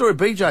told you the story.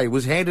 BJ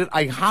was handed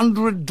a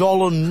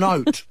 $100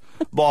 note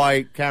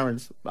by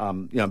Karen's,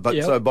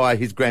 so by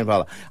his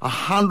grandfather.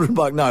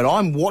 $100 note.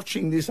 I'm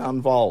watching this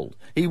unfold.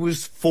 He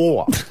was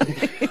 4,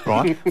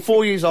 right?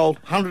 4 years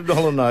old,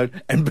 $100 note,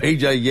 and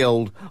BJ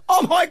yelled,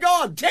 "Oh my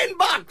God,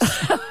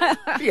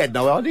 $10!" He had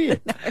no idea.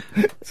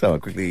 So I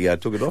quickly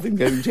took it off him,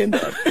 gave him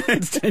 $10.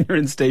 It's Tina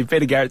and Steve.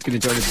 Peter Garrett's going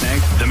to join us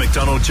next. The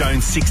McDonald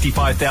Jones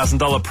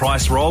 $65,000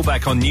 price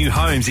rollback on new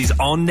homes is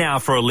on now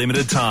for a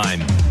limited time.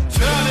 Turn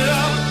it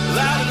up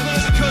loud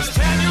and clear, 'cause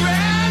Tanya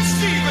and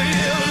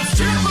Steve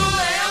Triple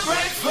M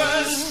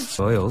breakfast.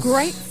 Oils.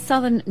 Great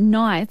Southern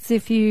Nights,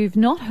 if you've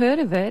not heard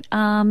of it,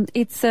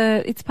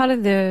 it's part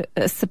of the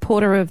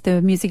supporter of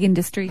the music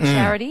industry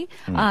charity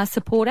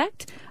support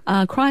act,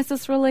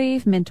 crisis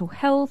relief, mental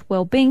health,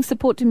 well-being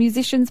support to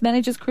musicians,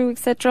 managers, crew,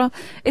 etc.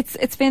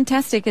 It's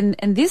fantastic, and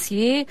this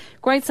year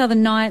Great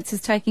Southern Nights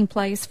is taking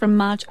place from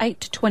March 8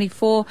 to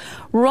 24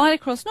 right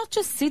across not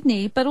just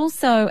Sydney but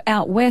also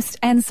out west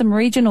and some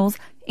regionals,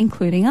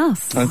 including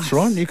us. That's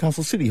right,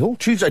 Newcastle City Hall,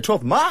 Tuesday,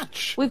 12th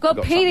March. We've got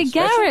Peter something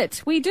special.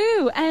 Garrett, we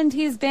do, and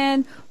his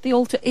band, The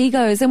Alter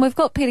Egos, and we've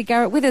got Peter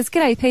Garrett with us.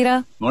 G'day,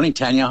 Peter. Morning,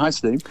 Tanya. Hi,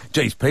 Steve.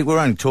 Geez, Pete, we were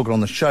only talking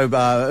on the show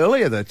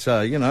earlier that,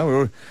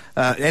 we're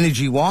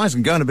energy-wise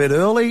and going to bed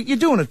early. You're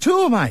doing a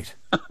tour, mate.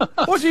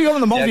 What do you got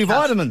on the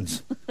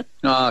multivitamins?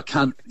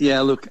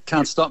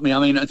 Can't stop me. I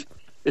mean,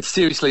 it's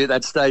seriously at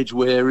that stage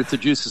where if the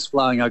juice is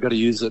flowing, I've got to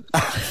use it.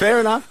 Fair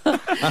enough.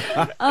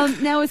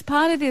 Now, as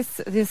part of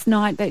this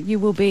night that you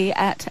will be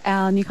at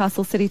our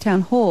Newcastle City Town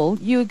Hall,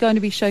 you are going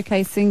to be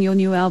showcasing your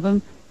new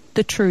album,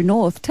 The True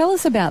North. Tell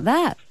us about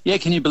that. Yeah,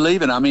 can you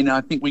believe it? I mean, I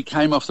think we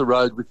came off the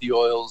road with the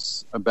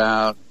Oils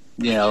about,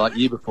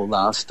 year before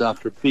last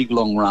after a big,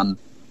 long run,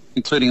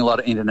 including a lot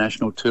of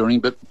international touring.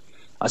 But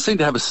I seem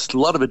to have a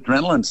lot of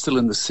adrenaline still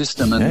in the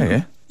system.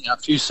 And a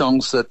few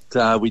songs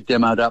that we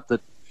demoed up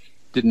that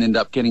didn't end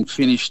up getting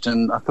finished,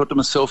 and I thought to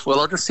myself, well,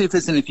 I'll just see if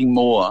there's anything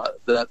more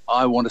that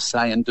I want to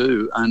say and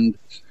do. And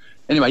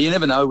anyway, you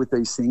never know with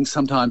these things.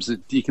 Sometimes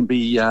it can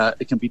be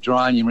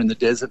dry and you're in the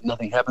desert and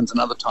nothing happens, and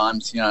other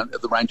times,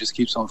 the rain just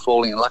keeps on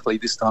falling, and luckily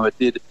this time it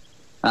did.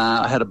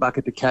 I had a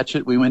bucket to catch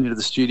it. We went into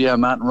the studio.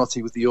 Martin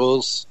Rossi with the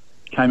Oils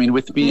came in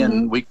with me,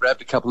 and we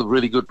grabbed a couple of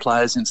really good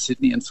players in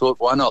Sydney and thought,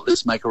 why not?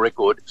 Let's make a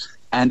record.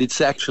 And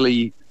it's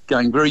actually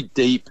going very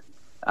deep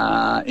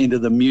into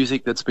the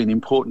music that's been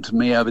important to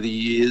me over the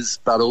years,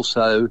 but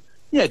also,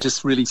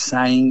 just really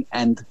saying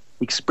and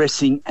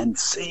expressing and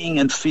seeing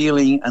and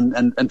feeling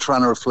and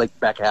trying to reflect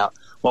back out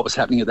what was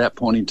happening at that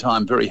point in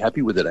time. Very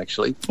happy with it,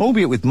 actually.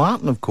 Albeit with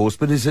Martin, of course,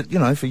 but is it,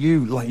 for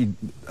you, like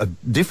a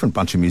different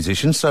bunch of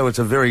musicians, so it's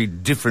a very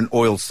different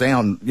Oil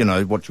sound,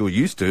 what you're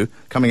used to,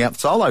 coming out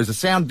solos. A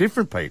sound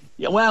different, Pete?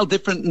 Yeah, well,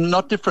 different,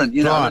 not different.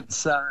 Right.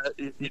 It's,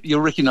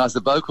 you'll recognise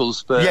the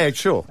vocals, but... Yeah,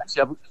 sure.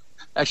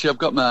 Actually, I've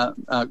got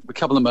a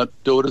couple of my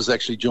daughters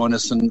actually join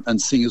us and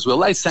sing as well.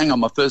 They sang on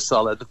my first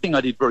solo, the thing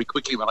I did very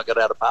quickly when I got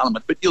out of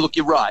Parliament. But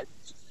you're right.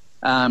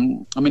 I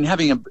mean,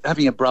 having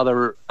a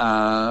brother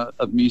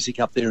of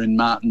music up there in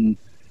Martin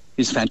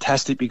is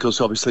fantastic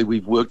because obviously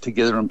we've worked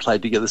together and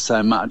played together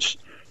so much.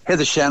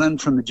 Heather Shannon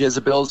from the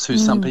Jezebels, who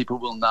some people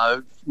will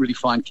know, really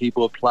fine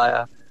keyboard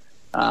player.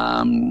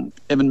 Evan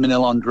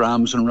Manel on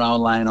drums and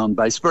Rowan Lane on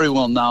bass. Very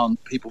well known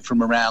people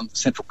from around the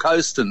Central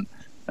Coast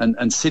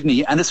and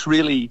Sydney. And it's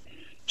really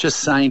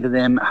just saying to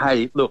them,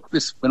 hey, look,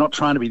 we're not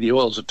trying to be the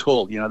Oils at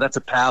all. That's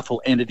a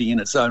powerful entity in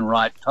its own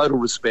right, total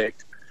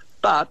respect.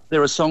 But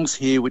there are songs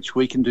here which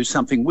we can do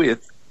something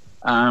with,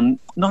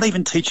 not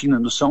even teaching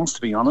them the songs,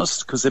 to be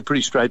honest, because they're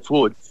pretty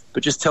straightforward,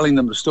 but just telling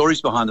them the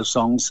stories behind the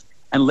songs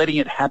and letting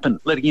it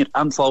happen, letting it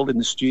unfold in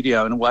the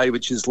studio in a way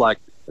which is like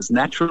as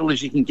natural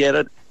as you can get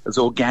it, as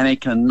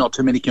organic and not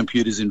too many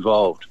computers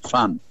involved.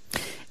 Fun.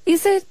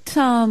 Is it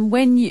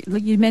when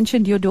you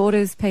mentioned your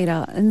daughters,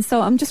 Peter, and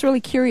so I'm just really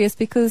curious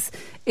because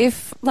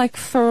if, like,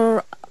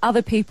 for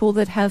other people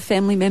that have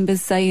family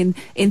members, say,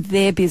 in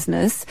their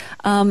business,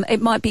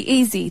 it might be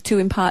easy to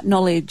impart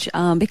knowledge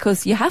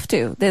because you have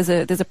to. There's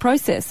a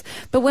process.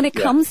 But when it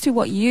comes to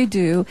what you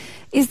do,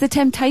 is the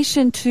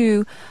temptation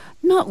to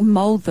not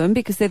mould them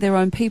because they're their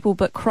own people,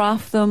 but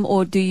craft them,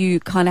 or do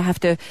you kind of have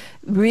to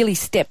really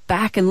step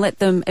back and let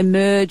them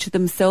emerge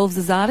themselves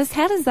as artists?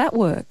 How does that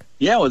work?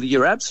 Yeah, well,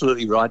 you're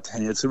absolutely right,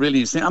 Tanya. It's a really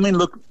interesting... I mean,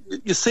 look,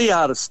 you see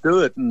artists do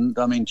it, and,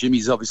 I mean,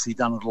 Jimmy's obviously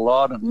done it a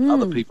lot, and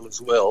other people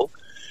as well.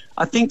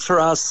 I think for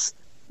us,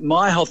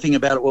 my whole thing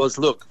about it was,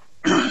 look,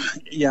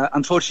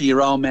 unfortunately,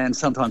 your old man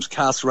sometimes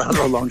casts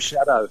rather a long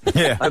shadow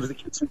over the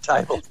kitchen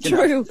table.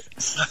 True.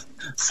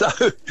 So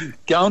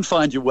go and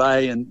find your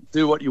way and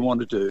do what you want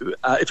to do.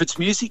 If it's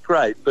music,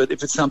 great, but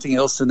if it's something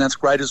else, then that's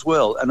great as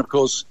well. And, of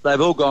course, they've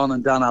all gone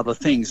and done other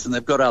things, and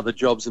they've got other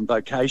jobs and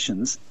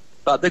vocations.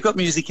 but they've got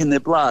music in their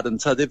blood,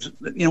 and so they've,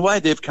 in a way,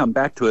 they've come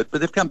back to it.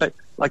 But they've come back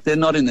like they're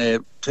not in their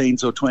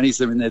teens or 20s;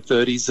 they're in their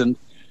 30s, and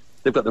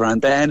they've got their own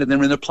band, and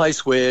they're in a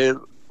place where,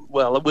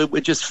 well,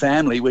 we're just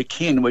family, we're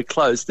kin, we're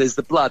close. There's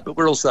the blood, but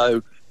we're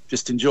also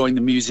just enjoying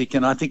the music,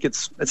 and I think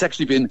it's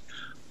actually been a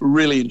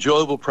really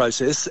enjoyable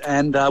process.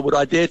 And would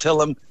I dare tell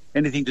them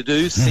anything to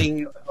do,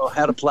 sing, or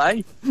how to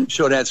play?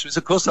 Short answer is,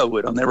 of course I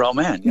would. I'm their old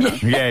man, you know.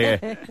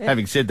 Yeah.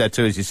 Having said that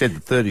too, as you said, the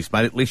 30s,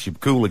 mate, at least you're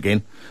cool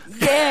again.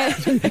 Yeah.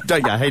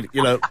 Don't you hate it?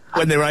 You know,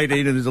 when they're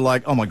 18 and they're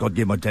like, oh my God,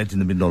 yeah, my dad's in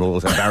the midnight oil.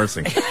 It's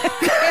embarrassing.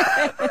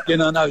 You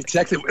know, no,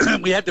 exactly.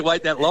 We had to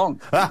wait that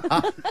long.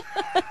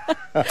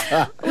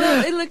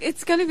 Well, look,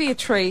 it's going to be a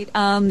treat.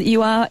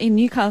 You are in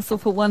Newcastle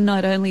for one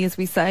night only, as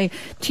we say.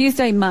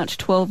 Tuesday, March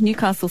 12,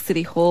 Newcastle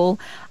City Hall.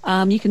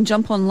 You can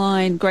jump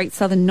online,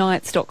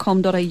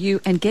 greatsouthernnights.com.au,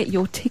 and get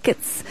your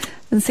tickets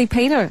and see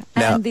Peter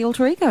and the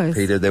Alter Egos.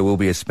 Peter, there will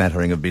be a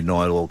smattering of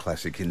Midnight Oil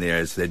Classic in there,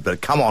 as said.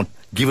 But come on,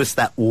 give us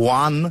that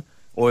one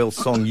oil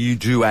song you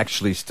do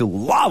actually still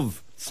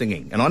love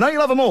singing. And I know you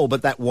love them all,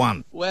 but that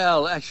one.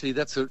 Well, actually,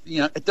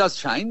 it does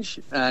change,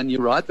 and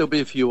you're right. There'll be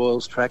a few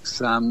oils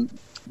tracks.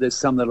 There's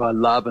some that I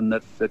love and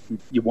that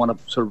you want to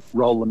sort of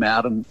roll them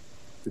out, and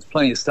there's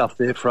plenty of stuff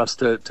there for us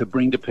to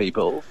bring to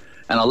people.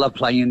 And I love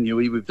playing in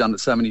Newey. We've done it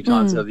so many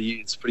times over the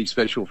years. It's pretty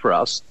special for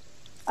us.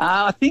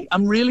 I think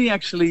I'm really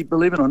actually,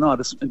 believe it or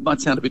not, it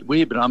might sound a bit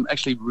weird, but I'm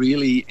actually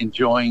really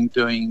enjoying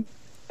doing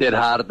Dead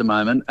Hard at the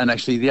moment. And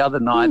actually the other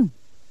night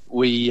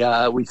we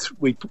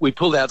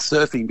pulled out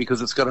surfing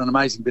because it's got an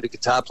amazing bit of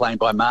guitar playing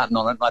by Martin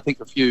on it. And I think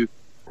a few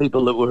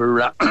people that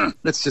were,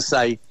 let's just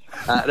say,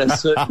 at a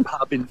certain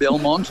pub in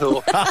Belmont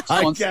or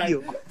Swansea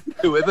or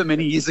whoever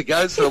many years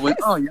ago. So I went,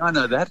 oh, yeah, I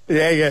know that.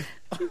 Yeah.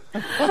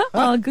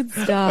 Oh, good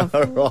stuff.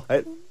 All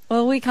right.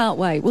 Well, we can't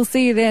wait. We'll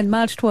see you then,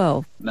 March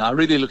 12. No,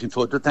 really looking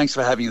forward to it. Thanks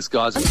for having us,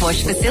 guys.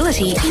 Posh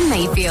facility in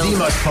Mayfield. The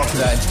most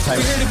popular entertainment.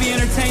 We're here to be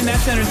entertained.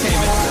 That's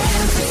entertainment.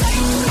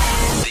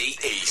 The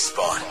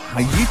E-Spot.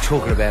 Are you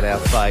talking about our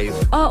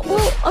fave?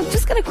 Well, I'm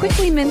just going to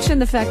quickly mention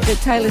the fact that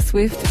Taylor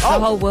Swift, the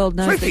whole world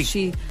knows that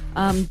she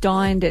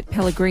dined at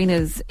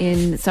Pellegrina's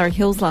in Surrey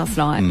Hills last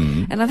night,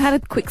 and I've had a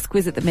quick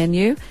squiz at the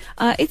menu.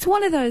 It's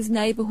one of those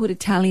neighbourhood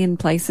Italian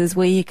places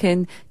where you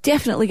can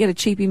definitely get a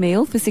cheapy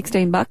meal for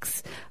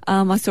 $16.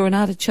 I saw an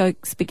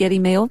artichoke spaghetti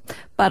meal,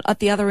 but at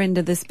the other end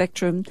of the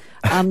spectrum,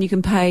 you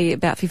can pay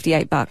about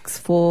 $58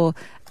 for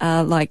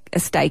like a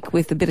steak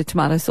with a bit of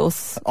tomato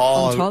sauce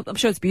on top. I'm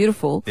sure it's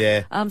beautiful.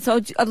 Yeah.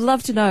 So I'd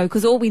love to know,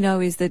 because all we know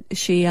is that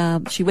she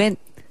went,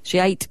 she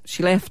ate,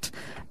 she left,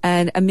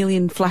 and a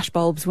million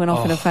flashbulbs went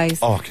off in her face.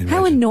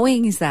 How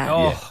annoying is that?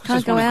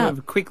 Can't go out.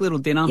 A quick little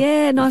dinner.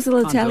 Yeah, nice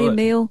little Italian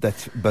meal.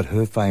 But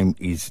her fame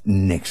is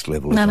next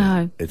level. I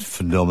know. It's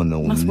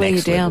phenomenal. Must wear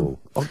you down.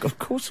 Oh, of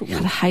course it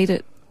will. I hate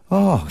it.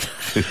 Oh.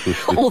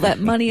 All that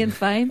money and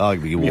fame. Oh,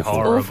 it'd be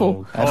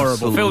awful.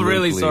 Horrible. Feel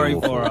really sorry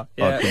awful. for her.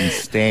 I couldn't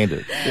stand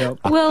it. Yep.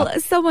 Well,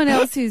 someone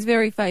else who's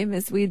very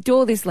famous, we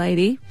adore this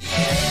lady.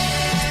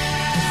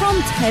 From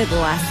Ted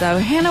Lasso,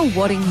 Hannah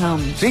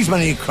Waddingham. She's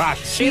my new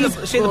crush. She the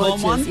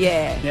blonde one?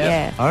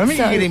 Yeah. I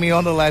remember you getting me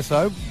onto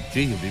Lasso.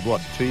 Gee, you did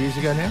what, 2 years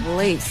ago now? At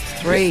least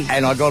 3.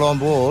 And I got on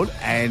board,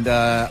 and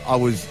I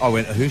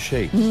went, who's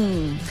she?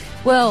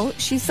 Well,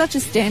 she's such a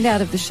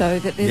standout of the show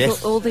that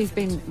there's all these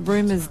been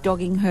rumours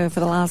dogging her for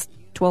the last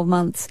 12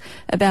 months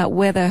about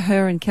whether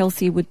her and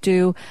Keeley would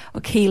do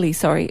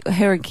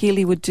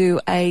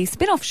a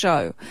spin-off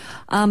show.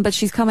 But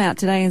she's come out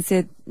today and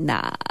said,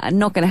 nah,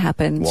 not going to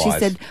happen. Wise. She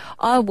said,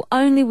 I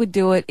only would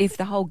do it if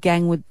the whole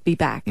gang would be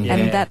back. Yeah.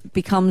 And that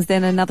becomes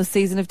then another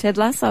season of Ted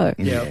Lasso.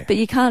 Yeah. But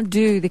you can't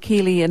do the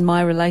Keeley and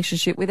my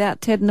relationship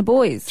without Ted and the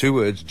boys. 2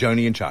 words,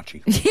 Joni and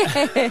Chachi.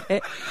 Yeah.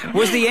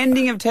 Was the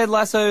ending of Ted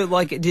Lasso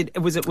was it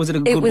a good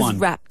one? It was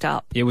wrapped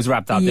up. It was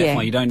wrapped up,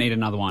 definitely. You don't need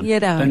another one. You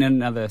don't. need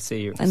another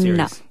series.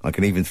 No. I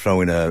can even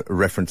throw in a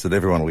reference that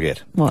everyone will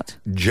get. What?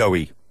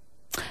 Joey.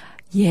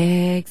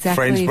 Yeah, exactly.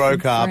 Friends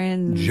broke up.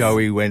 Friends.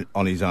 Joey went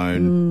on his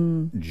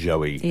own.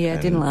 Joey. Yeah,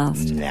 it didn't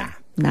last.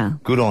 Nah.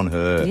 Good on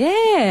her.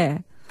 Yeah.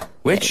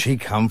 Where'd she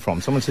come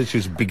from? Someone said she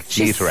was a big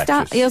theatre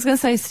actress. Yeah, I was going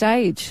to say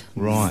stage.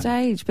 Right.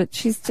 Stage, but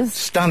she's just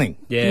stunning.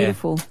 Yeah,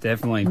 beautiful.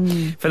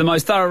 Definitely. For the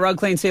most thorough rug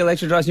clean, see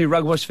Electra Dry's new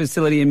rug wash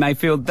facility in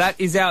Mayfield. That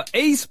is our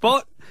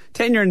E-Spot.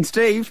 Tanya and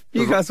Steve,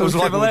 Newcastle It was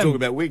like we Triple were M. talking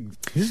about wigs.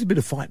 Is this a bit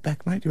of fight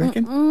back, mate, do you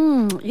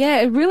reckon?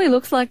 Yeah, it really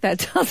looks like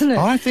that, doesn't it?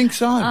 I think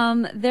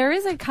so. There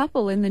is a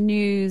couple in the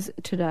news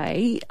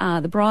today.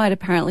 The bride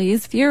apparently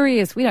is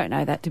furious. We don't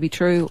know that to be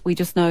true. We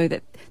just know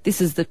that this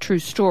is the true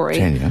story.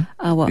 Tanya,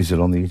 what? is it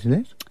on the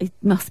internet? It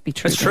must be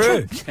true. It's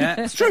true. Yeah,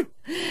 it's true.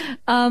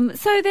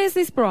 So there's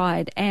this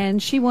bride,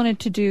 and she wanted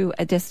to do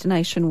a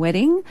destination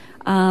wedding.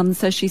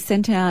 So she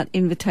sent out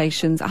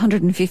invitations,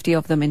 150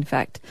 of them, in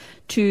fact,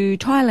 to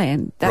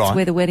Thailand. That's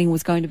where the wedding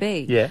was going to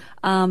be. Yeah.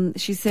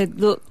 She said,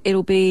 look,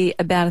 it'll be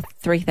about a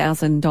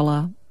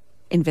 $3,000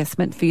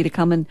 investment for you to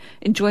come and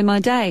enjoy my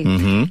day.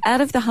 Mm-hmm.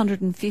 Out of the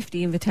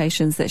 150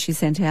 invitations that she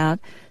sent out,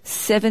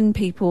 7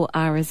 people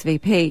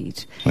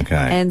RSVP'd. Okay.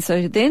 And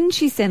so then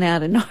she sent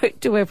out a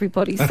note to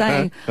everybody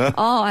saying,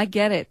 oh, I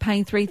get it.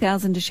 Paying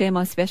 $3,000 to share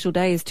my special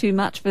day is too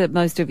much for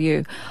most of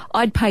you.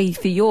 I'd pay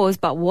for yours,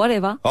 but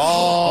whatever.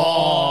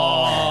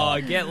 Oh,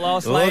 get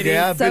lost, Look ladies.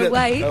 out, So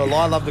wait. I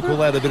love to call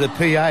that a bit of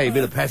PA, a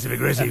bit of passive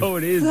aggressive. Oh,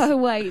 it is. So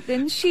wait,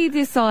 then she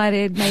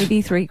decided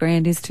maybe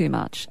 $3,000 is too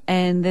much.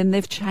 And then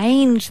they've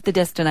changed the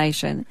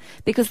destination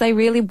because they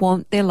really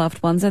want their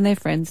loved ones and their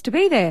friends to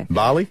be there.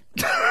 Bali?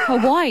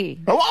 Hawaii.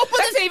 Oh, but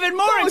That's even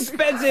more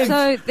expensive.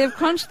 So they've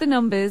crunched the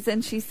numbers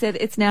and she said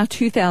it's now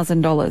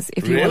 $2,000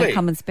 if you want Really? to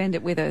come and spend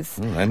it with us.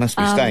 they must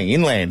be staying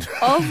inland.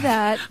 Of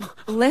that,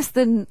 less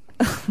than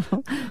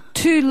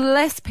 2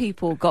 less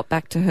people got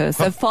back to her.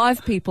 So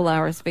 5 people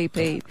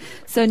RSVP'd.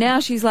 So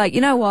now she's like,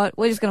 you know what?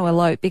 We're just going to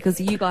elope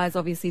because you guys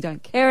obviously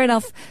don't care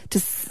enough to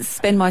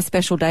spend my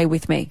special day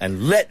with me.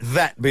 And let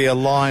that be a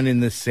line in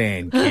the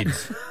sand,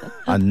 kids.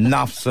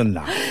 Enough's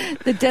enough.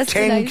 The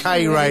destination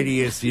 10K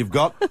radius you've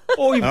got.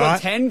 Oh, you've All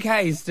got right?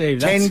 10K, Steve.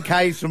 That's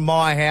 10Ks from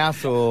my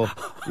house or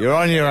you're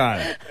on your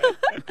own.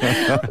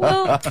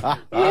 Well,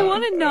 we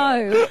want to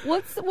know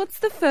what's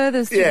the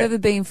furthest you've Yeah. ever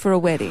been for a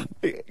wedding?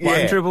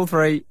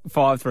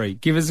 1-333-53.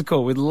 Give us a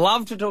call. We'd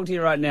love to talk to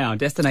you right now.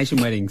 Destination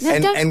weddings. Now,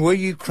 don't- And were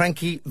you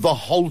cranky the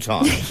whole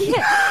time?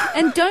 Yeah,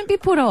 and don't be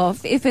put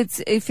off if it's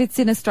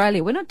in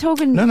Australia. We're not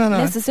talking No.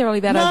 necessarily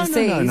about No,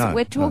 overseas. no.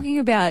 We're talking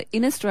about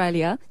in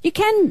Australia. You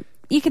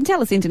can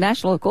tell us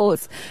international, of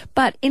course,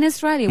 but in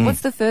Australia,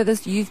 what's the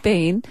furthest you've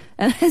been?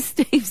 And as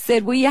Steve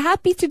said, were you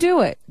happy to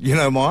do it? You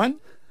know mine?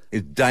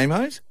 Is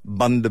Damo's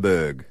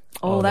Bundaberg.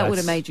 Oh, that would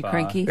have that's made you far.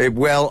 cranky.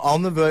 Well,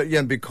 on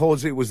the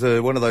because it was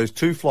one of those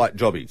 2-flight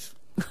jobbies.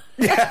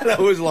 Yeah, that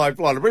was like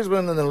flying to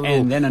Brisbane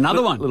and then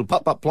another one. little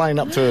pop-up plane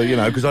up to,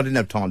 because I didn't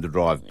have time to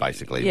drive,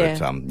 basically. Yeah.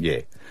 But, yeah.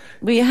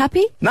 Were you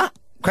happy? Nah,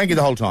 cranky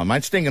the whole time,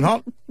 mate. Stinking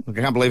hot. I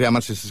can't believe how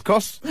much this has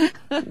cost.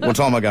 What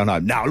time am I going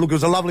home? No, look, it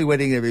was a lovely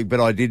wedding, and everything, but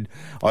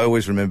I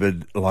always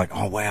remembered, like,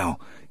 oh, wow,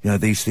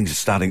 these things are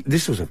starting.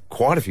 This was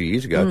quite a few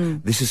years ago.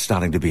 This is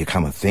starting to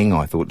become a thing,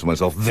 I thought to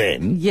myself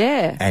then.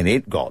 Yeah. And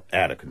it got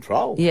out of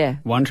control. Yeah.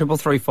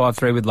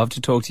 1-333-53. We'd love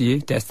to talk to you.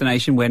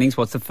 Destination weddings.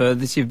 What's the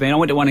furthest you've been? I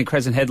went to one in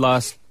Crescent Head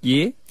last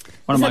year.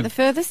 Is that the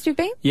furthest you've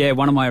been? Yeah,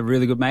 one of my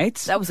really good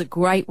mates. That was a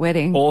great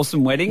wedding.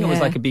 Awesome wedding. It was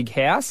Yeah. like a big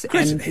house.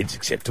 Crescent Head's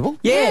acceptable.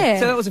 Yeah,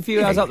 so that was a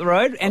few hours up the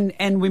road,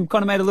 and we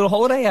kind of made a little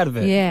holiday out of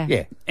it. Yeah.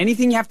 Yeah.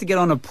 Anything you have to get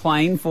on a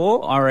plane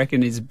for, I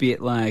reckon, is a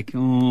bit like,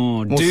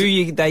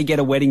 they get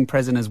a wedding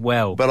present as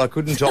well? But I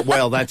couldn't tell.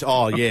 Well, that's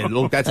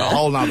that's a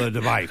whole nother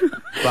debate.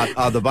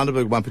 But the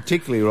Bundaberg one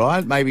particularly,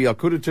 right? Maybe I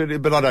could have turned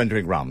it, but I don't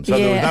drink rum, so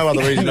there was no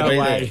other reason to be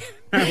way.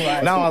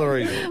 there. No other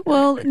reason.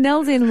 Well,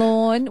 Nell's in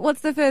Lorne.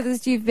 What's the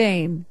furthest you've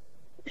been?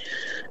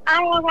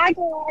 Hi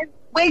guys.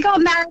 We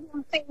got married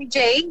in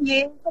Fiji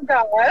years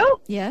ago.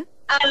 Yeah.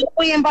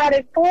 We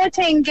invited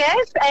 14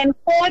 guests and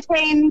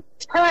 14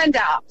 turned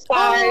up. So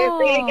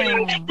there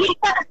you go.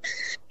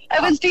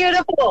 It was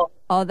beautiful.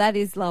 Oh, that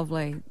is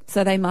lovely.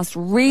 So they must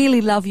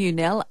really love you,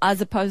 Nell,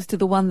 as opposed to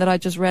the one that I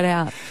just read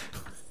out.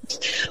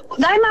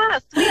 They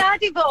must. We are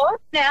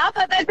divorced now,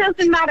 but that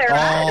doesn't matter,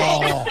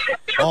 right?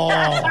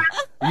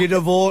 You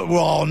divorced?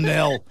 Well,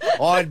 Nell,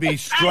 I'd be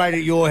straight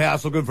at your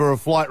house looking for a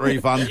flight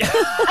refund. And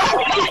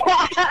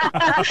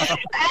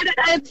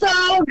it's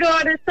all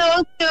good. It's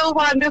all still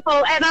wonderful.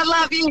 And I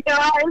love you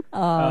guys.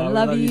 Oh,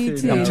 love you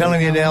too. I'm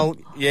telling you, Nell,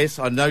 yes,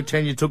 I know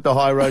Tanya took the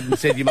high road and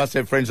said you must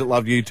have friends that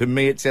love you. To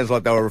me, it sounds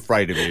like they were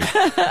afraid of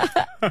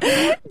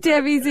you.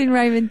 Debbie's in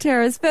Raymond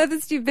Terrace.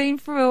 Furthest you've been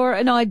for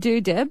an I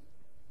do, Deb?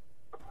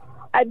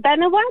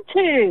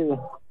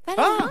 Vanuatu.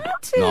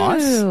 Vanuatu.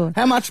 Nice.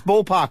 How much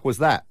ballpark was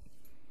that?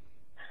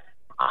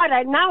 I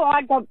don't know.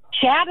 I got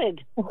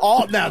shouted.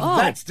 Oh, now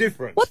that's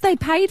different. What, they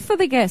paid for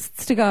the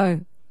guests to go?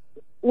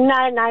 No,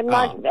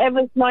 it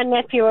was my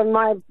nephew and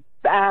my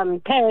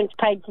parents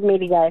paid for me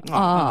to go.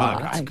 Oh,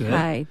 that's good.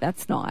 okay.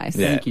 That's nice.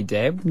 Yeah. Thank you,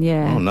 Deb.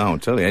 Yeah. Oh, no, I'll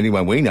tell you.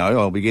 Anyone we know,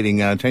 I'll be getting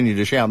Tanya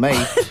to shout me.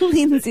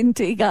 Lynn's in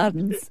Tea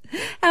Gardens.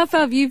 How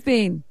far have you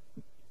been?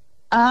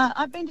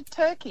 I've been to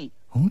Turkey.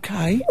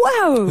 Okay.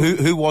 Wow.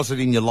 Who was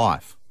it in your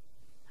life?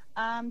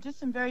 Just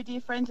some very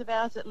dear friends of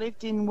ours that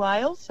lived in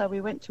Wales. So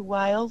we went to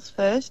Wales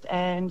first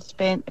and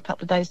spent a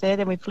couple of days there.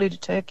 Then we flew to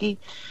Turkey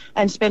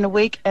and spent a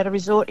week at a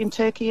resort in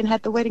Turkey and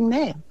had the wedding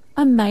there.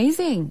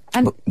 Amazing.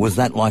 And Was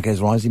that like, as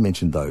Ryzy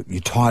mentioned, though, you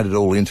tied it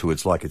all into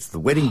it's like it's the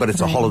wedding, but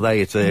it's a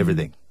holiday, it's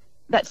everything.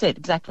 That's it,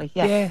 exactly.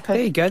 Yeah. Yeah,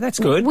 there you go. That's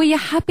good. were you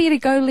happy to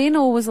go, Lynn,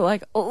 or was it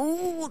like,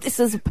 oh, this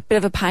is a bit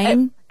of a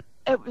pain?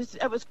 It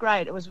was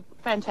great. It was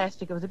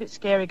fantastic. It was a bit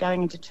scary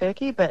going into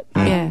Turkey, but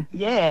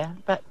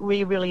but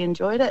we really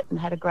enjoyed it and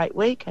had a great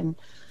week and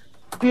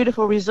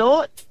beautiful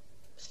resort,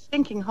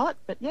 stinking hot,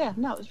 but it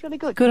was really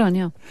good. Good on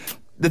you.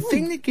 The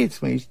thing that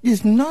gets me is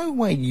there's no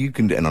way you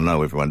can, and I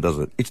know everyone does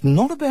it, it's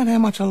not about how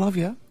much I love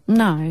you.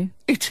 No.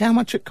 It's how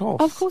much it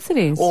costs. Of course it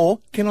is. Or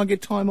can I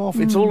get time off?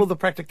 It's all of the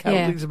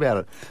practicalities about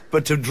it.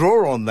 But to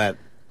draw on that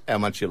how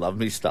much you love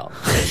me stuff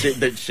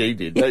that she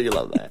did. Don't you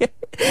love that?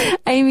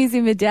 Amy's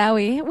in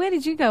Madawi. Where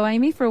did you go,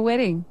 Amy, for a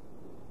wedding?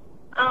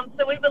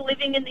 So we were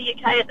living in the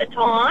UK at the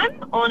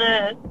time on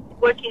a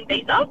working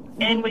visa,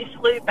 and we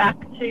flew back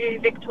to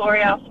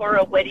Victoria for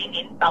a wedding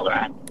in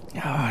Ballarat.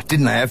 Oh,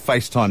 didn't they have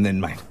FaceTime then,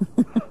 mate?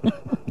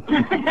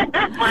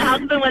 My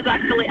husband was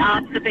actually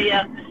asked to be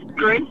a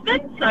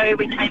groomsman, so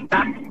we came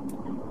back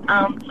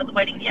for the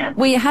wedding, yeah.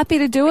 Were you happy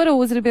to do it, or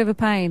was it a bit of a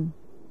pain?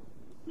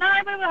 No,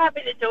 we were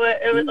happy to do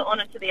it. It was an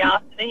honour to be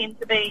asked for him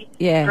to be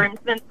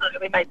groomsman, so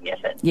we made the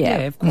effort. Yeah,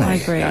 of course. I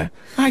agree. I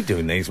hate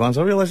doing these ones.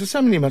 I realise there's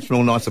so many much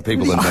more nicer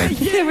people than me.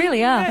 There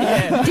really are.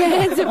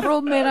 Dan's at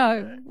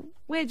Broadmeadow.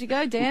 Where'd you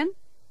go, Dan?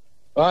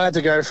 I had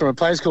to go from a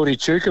place called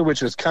Echuca,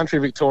 which is country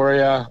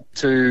Victoria,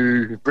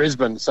 to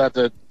Brisbane. So it's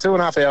a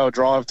 2.5 hour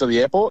drive to the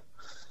airport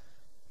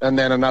and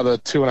then another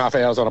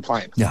 2.5 hours on a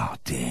plane. Oh,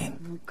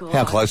 Dan.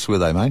 How close were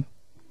they, mate?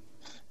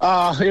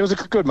 It was a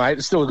good mate.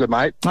 It's still a good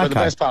mate. But the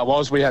best part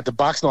was we had the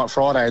Bucks night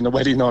Friday and the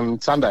wedding on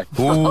Sunday.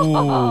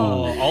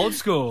 Oh, old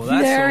school.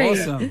 That's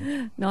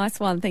awesome. Nice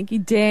one. Thank you,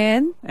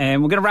 Dan.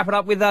 And we're going to wrap it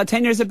up with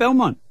Tanya at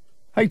Belmont.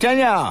 Hey,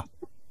 Tanya.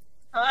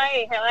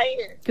 Hi, how are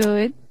you?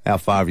 Good. How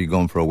far have you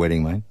gone for a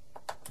wedding, mate?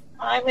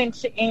 I went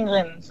to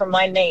England for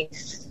my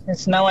niece,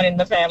 because no one in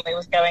the family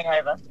was going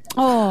over.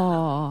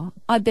 Oh,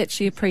 I bet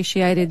she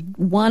appreciated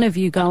one of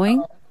you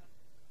going.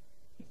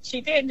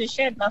 She did.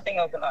 She had nothing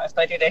organised.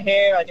 I did her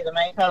hair, I did her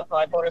makeup,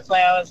 I bought her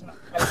flowers and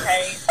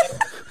bouquets.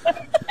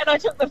 And I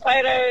took the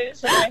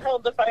photos and I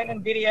held the phone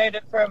and videoed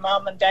it for her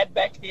mum and dad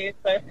back here.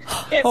 So,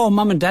 yeah. Oh,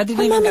 Mum and Dad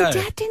didn't even go? Mum and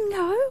Dad didn't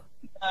go?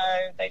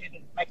 No, they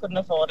didn't. They couldn't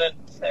afford it.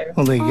 So.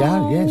 Well, there you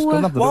go. Yes,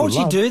 got nothing. Why would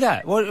she do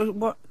that?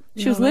 What?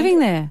 She was living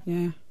there.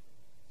 Yeah.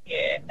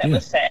 Yeah, that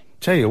was sad.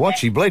 Tell you what,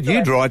 she bled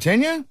you dry,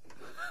 Tanya.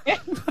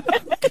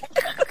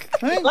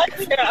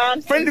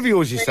 Friend of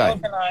yours, you say?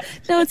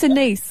 No, it's a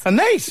niece. A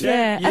niece?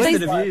 Yeah.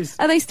 Yes,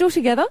 Are they still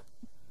together?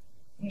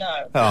 No.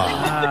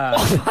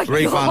 Oh.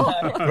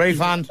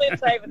 Refund.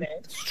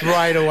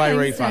 Straight away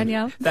refund.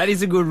 Danielle. That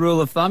is a good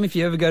rule of thumb. If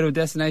you ever go to a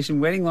destination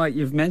wedding like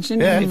you've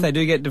mentioned, if they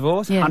do get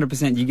divorced,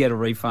 100% you get a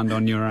refund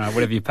on your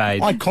whatever you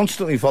paid. I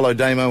constantly follow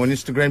Damo on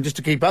Instagram just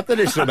to keep up that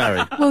they're still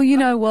married. Well, you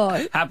know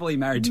what? Happily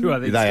married too, I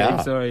think. They Steve.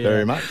 are. Sorry,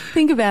 very much.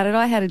 Think about it.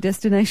 I had a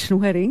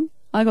destination wedding.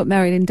 I got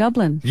married in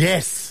Dublin.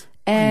 Yes.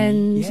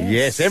 And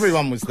yes,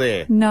 everyone was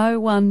there. No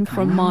one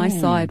from my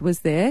side was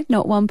there,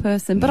 not one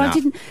person. But I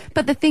didn't.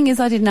 But the thing is,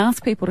 I didn't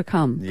ask people to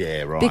come.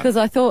 Yeah, right. Because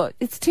I thought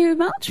it's too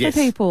much for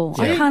people.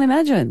 Yeah. I can't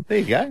imagine. There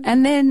you go.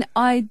 And then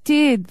I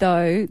did,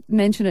 though,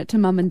 mention it to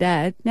Mum and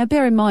Dad. Now,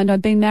 bear in mind,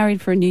 I'd been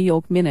married for a New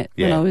York minute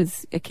when I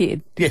was a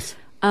kid. Yes.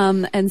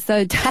 And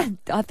so Dad,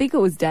 I think it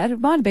was Dad,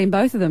 it might have been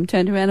both of them,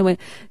 turned around and went,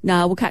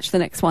 "Nah, we'll catch the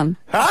next one."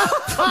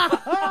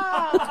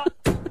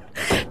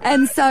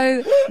 And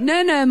so,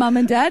 no, Mum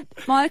and Dad,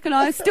 Mike and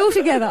I are still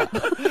together.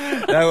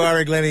 Don't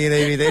worry, Glennie and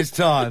Evie, there's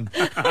time.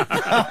 Look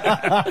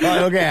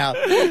out.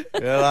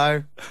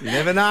 Hello. You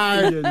never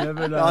know. You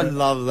never know. I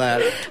love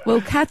that.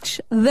 We'll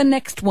catch the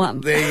next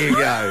one. There you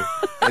go.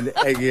 And,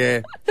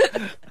 yeah.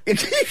 You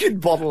can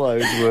bottle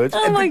those words.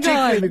 Oh, and my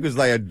particularly God. because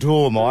they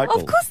adore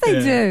Michael. Of course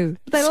they do.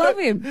 They love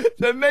him.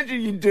 So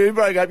imagine you do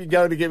break up, you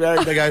go to get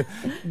married, they go,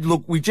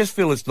 look, we just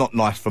feel it's not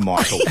nice for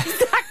Michael.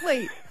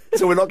 Exactly.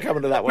 So we're not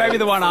coming to that one. Maybe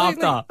the one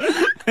after.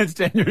 It's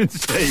Daniel and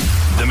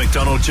Steve. The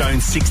McDonald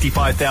Jones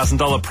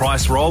 $65,000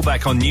 price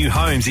rollback on new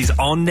homes is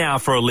on now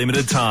for a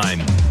limited time.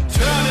 Turn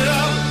it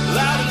up,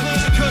 loud and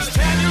clear, 'cause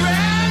Tanya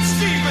and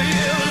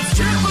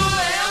Steve, Triple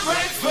M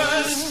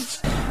breakfast.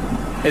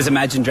 There's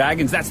Imagine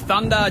Dragons. That's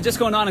Thunder. Just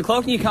gone 9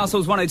 o'clock.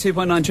 Newcastle's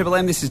 102.9 Triple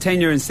M. This is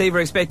Tanya and Steve. We're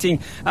expecting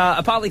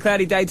a partly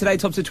cloudy day today.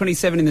 Tops at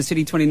 27 in the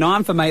city,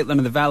 29 for Maitland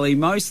and the Valley.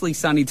 Mostly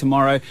sunny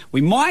tomorrow.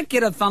 We might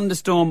get a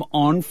thunderstorm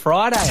on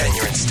Friday.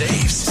 Tanya and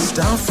Steve's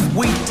stuff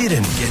we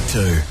didn't get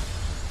to.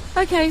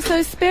 Okay,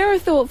 so spare a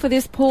thought for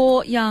this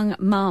poor young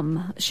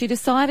mum. She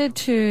decided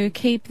to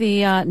keep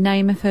the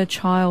name of her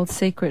child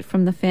secret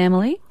from the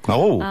family.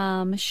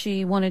 Oh.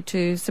 She wanted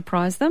to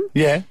surprise them.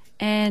 Yeah.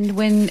 And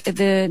when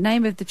the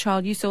name of the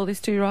child, you saw this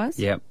too, Ryzy?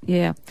 Yep.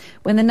 Yeah.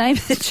 When the name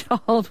of the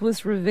child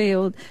was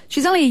revealed,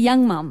 she's only a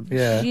young mum.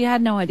 Yeah. She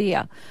had no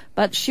idea.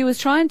 But she was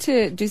trying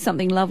to do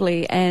something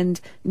lovely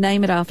and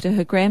name it after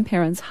her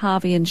grandparents,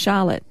 Harvey and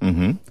Charlotte.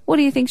 Mm-hmm. What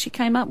do you think she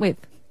came up with?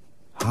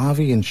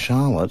 Harvey and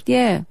Charlotte?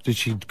 Yeah. Did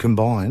she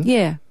combine?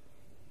 Yeah.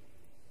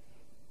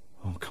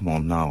 Oh, come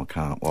on. No, I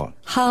can't. What?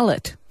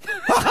 Harlot.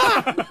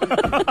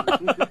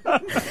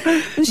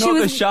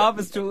 Not the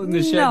sharpest tool in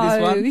the shed,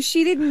 this one. No,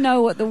 she didn't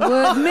know what the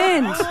word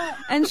meant.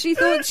 And she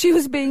thought she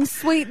was being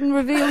sweet and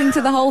revealing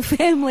to the whole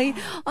family.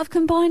 I've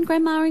combined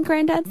Grandma and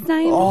Granddad's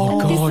name. Oh,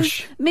 and gosh.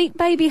 This is meet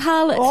baby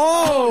Harlot.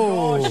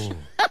 Oh, gosh.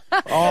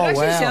 Oh, it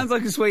actually wow. sounds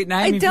like a sweet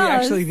name It if does. you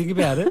actually think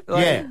about it.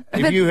 Like, Yeah.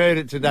 If you heard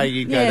it today,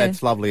 you'd go, Yeah,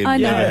 that's lovely. I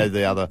And you know. never heard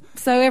the other.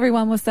 So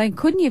everyone was saying,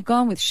 couldn't you have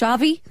gone with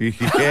Shavi?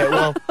 Yeah,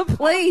 well,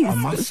 Please. I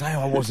must say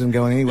I wasn't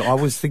going anywhere. I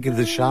was thinking of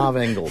the Shav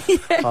angle.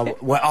 Oh,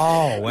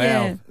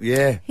 wow.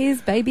 Yeah.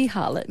 Here's baby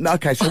Harlot.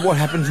 Okay, so what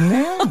happens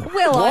now?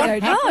 Well, What I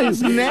don't know.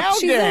 happens now,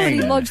 She's gang?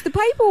 already lodged the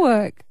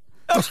paperwork.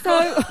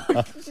 So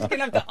She's going to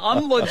have to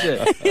unlodge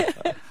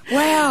it.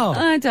 Wow.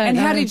 I don't And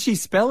know. how did she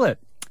spell it?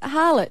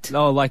 Harlot.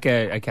 Oh, like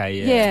a, okay,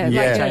 yeah.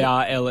 Yeah, like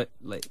J-R-L,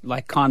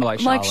 like kind of like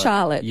Charlotte. Like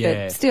Charlotte,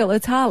 yeah. but still,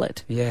 it's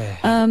harlot. Yeah.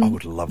 I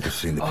would love to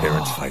see the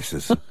parents'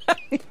 faces.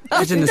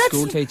 Imagine the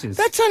school teachers.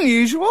 That's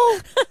unusual.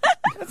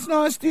 That's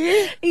nice,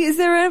 dear. Is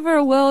there ever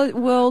a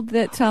world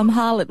that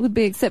harlot would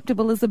be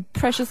acceptable as a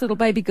precious little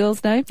baby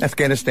girl's name?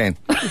 Afghanistan.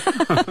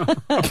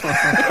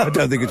 I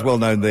don't think it's well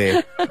known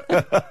there.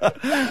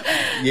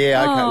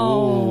 Yeah, okay.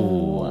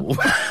 Oh.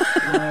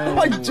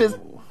 I just...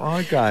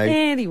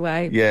 Okay.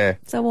 Anyway. Yeah.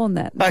 So on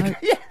that note. Okay.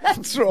 Yeah,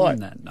 that's right. On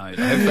that note,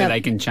 hopefully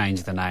they can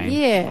change the name.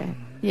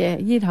 Yeah,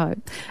 you'd hope.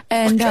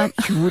 And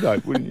you would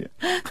hope, wouldn't you?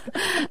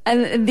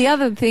 And the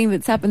other thing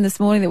that's happened this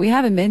morning that we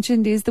haven't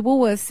mentioned is the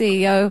Woolworths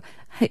CEO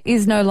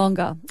is no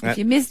longer. If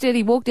you missed it,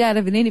 he walked out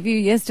of an interview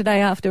yesterday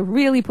after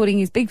really putting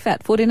his big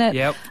fat foot in it.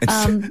 Yep.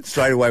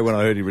 Straight away when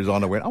I heard he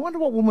resigned, I went, I wonder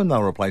what woman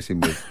they'll replace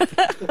him with.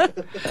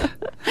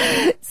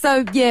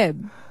 So, yeah,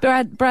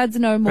 Brad's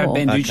no more.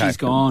 Brad Banducci's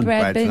gone.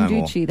 Brad Brad's no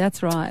Banducci,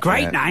 that's right.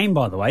 Great name,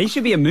 by the way. He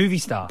should be a movie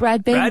star.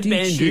 Brad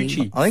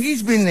Banducci. I think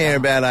he's been there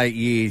about 8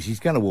 years. He's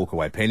going to walk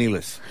away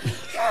penniless.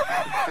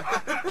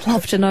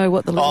 Love to know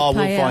what the little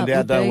we'll payout find out.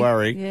 would Don't be.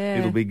 worry. Yeah.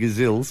 It'll be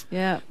gazilles.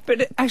 Yeah.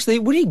 But actually,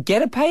 would he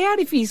get a payout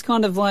if he's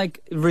kind of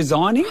like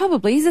resigning?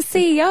 Probably. He's a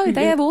CEO.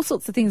 They have all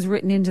sorts of things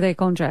written into their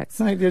contracts.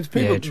 Mate, there's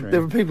people,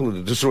 there are people that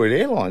have destroyed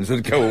airlines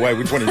that go away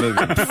with 20 million.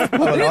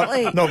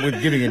 Really? Not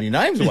with giving any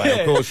names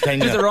away, of course.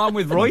 Does it rhyme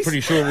with Royce? I'm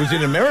pretty sure it was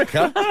in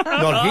America,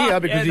 not here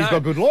because he's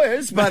got good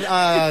lawyers. But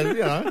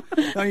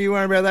don't you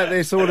worry about that.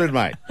 They're sorted,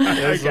 mate.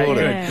 They're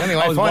sorted. Yeah.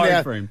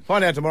 Anyway,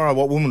 find out tomorrow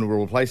what woman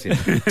will replace him.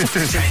 Jamie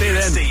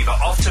and Steve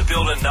are off to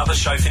build another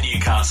show for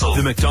Newcastle.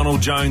 The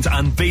McDonald Jones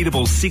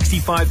unbeatable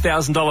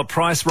 $65,000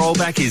 price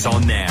rollback is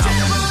on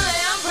now.